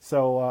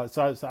 So I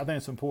think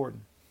it's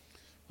important.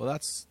 Well,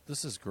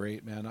 this is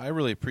great, man. I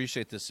really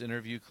appreciate this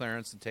interview,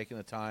 Clarence, and taking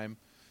the time.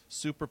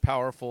 Super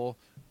powerful.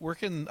 Where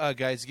can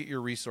guys get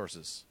your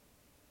resources?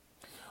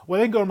 Well,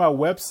 they can go to my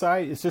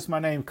website. It's just my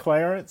name,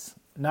 Clarence,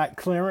 not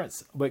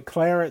Clarence, but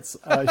Clarence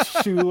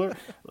Shuler.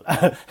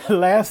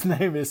 Last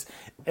name is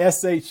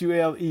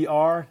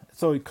Shuler.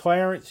 So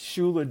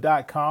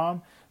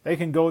ClarenceShuler.com. They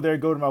can go there,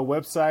 go to my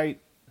website.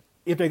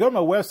 If they go to my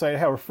website, I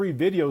have a free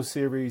video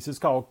series. It's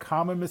called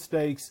Common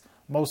Mistakes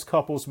Most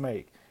Couples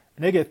Make.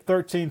 And they get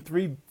 13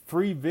 free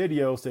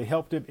videos to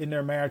help them in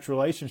their marriage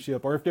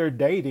relationship. Or if they're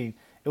dating,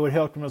 it would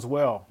help them as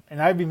well.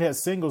 And I've even had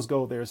singles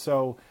go there.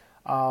 So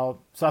I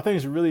think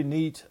it's a really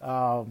neat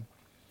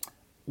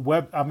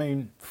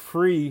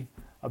free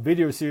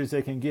video series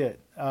they can get.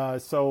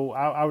 So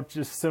I would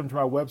just send them to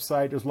my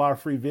website. There's a lot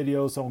of free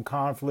videos on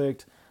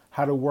conflict,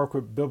 how to work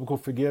with biblical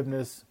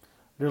forgiveness.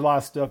 There's a lot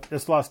of stuff.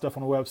 There's a lot of stuff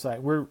on the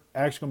website. We're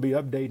actually going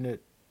to be updating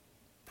it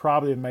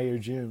probably in May or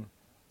June.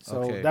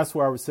 So that's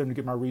where I would send them to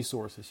get my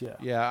resources.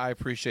 Yeah, I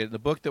appreciate it. The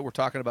book that we're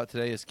talking about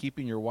today is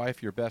Keeping Your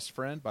Wife Your Best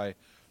Friend by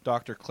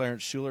Dr.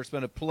 Clarence Shuler. It's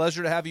been a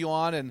pleasure to have you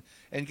on.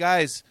 And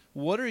guys,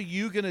 what are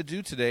you going to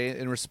do today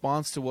in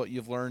response to what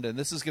you've learned? And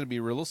this is going to be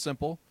real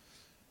simple.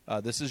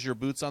 This is your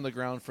boots on the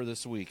ground for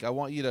this week. I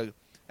want you to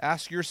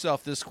ask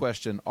yourself this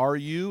question. Are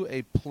you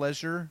a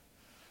pleasure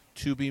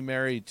to be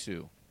married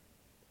to?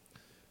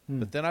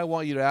 But then I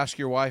want you to ask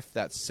your wife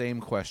that same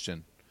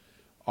question.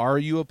 Are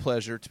you a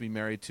pleasure to be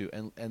married to?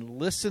 And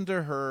listen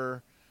to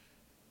her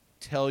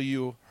tell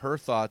you her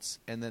thoughts,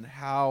 and then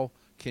how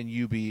can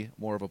you be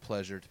more of a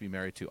pleasure to be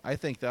married to? I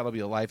think that'll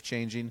be a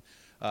life-changing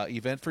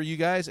event for you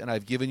guys, and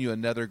I've given you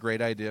another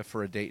great idea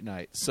for a date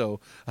night. So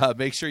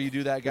make sure you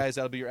do that, guys.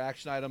 That'll be your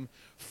action item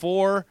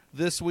for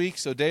this week.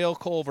 So Dale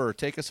Culver,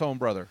 take us home,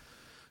 brother.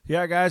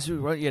 Yeah, guys, we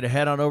want you to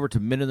head on over to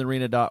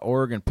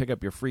meninthearena.org and pick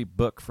up your free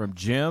book from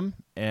Jim.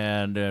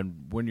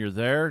 And when you're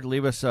there,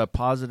 leave us a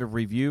positive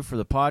review for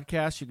the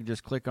podcast. You can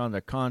just click on the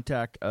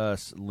Contact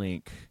Us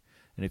link.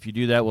 And if you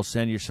do that, we'll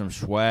send you some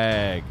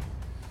swag.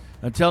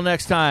 Until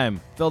next time,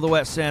 feel the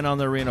wet sand on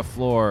the arena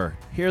floor.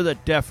 Hear the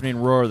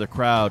deafening roar of the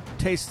crowd.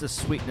 Taste the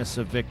sweetness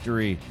of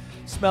victory.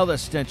 Smell the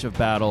stench of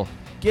battle.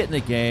 Get in the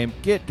game.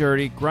 Get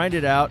dirty. Grind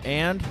it out.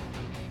 And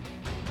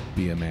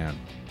be a man.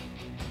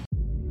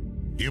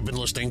 You've been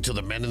listening to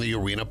the Men in the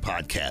Arena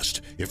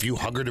podcast. If you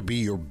hunger to be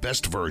your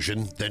best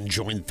version, then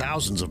join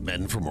thousands of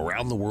men from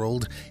around the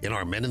world in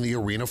our Men in the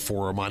Arena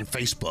forum on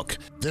Facebook.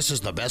 This is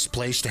the best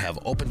place to have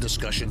open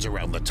discussions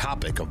around the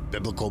topic of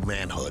biblical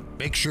manhood.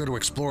 Make sure to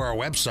explore our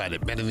website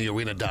at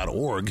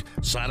meninthearena.org,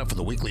 sign up for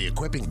the weekly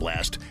equipping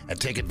blast,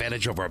 and take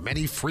advantage of our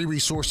many free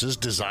resources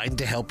designed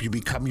to help you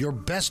become your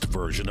best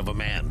version of a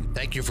man.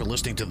 Thank you for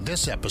listening to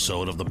this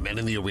episode of the Men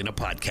in the Arena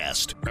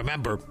podcast.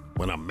 Remember,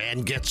 when a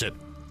man gets it,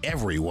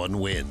 everyone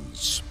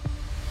wins.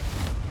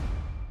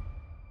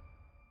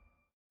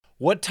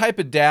 What type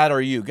of dad are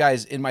you?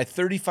 Guys, in my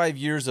 35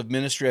 years of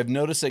ministry, I've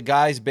noticed that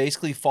guys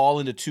basically fall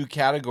into 2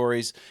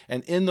 categories.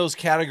 And in those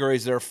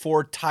categories, there are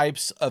 4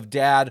 types of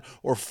dad,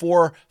 or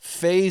 4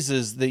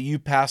 phases that you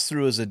pass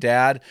through as a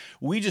dad.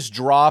 We just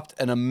dropped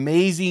an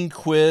amazing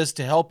quiz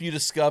to help you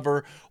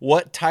discover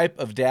what type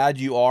of dad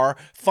you are.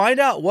 Find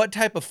out what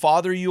type of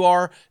father you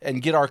are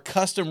and get our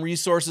custom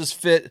resources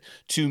fit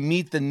to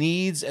meet the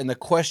needs and the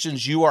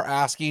questions you are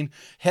asking.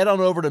 Head on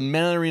over to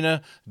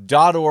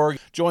meninthearena.org.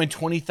 Join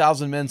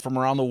 20,000 men from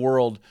around the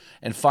world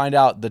and find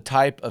out the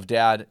type of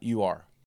dad you are.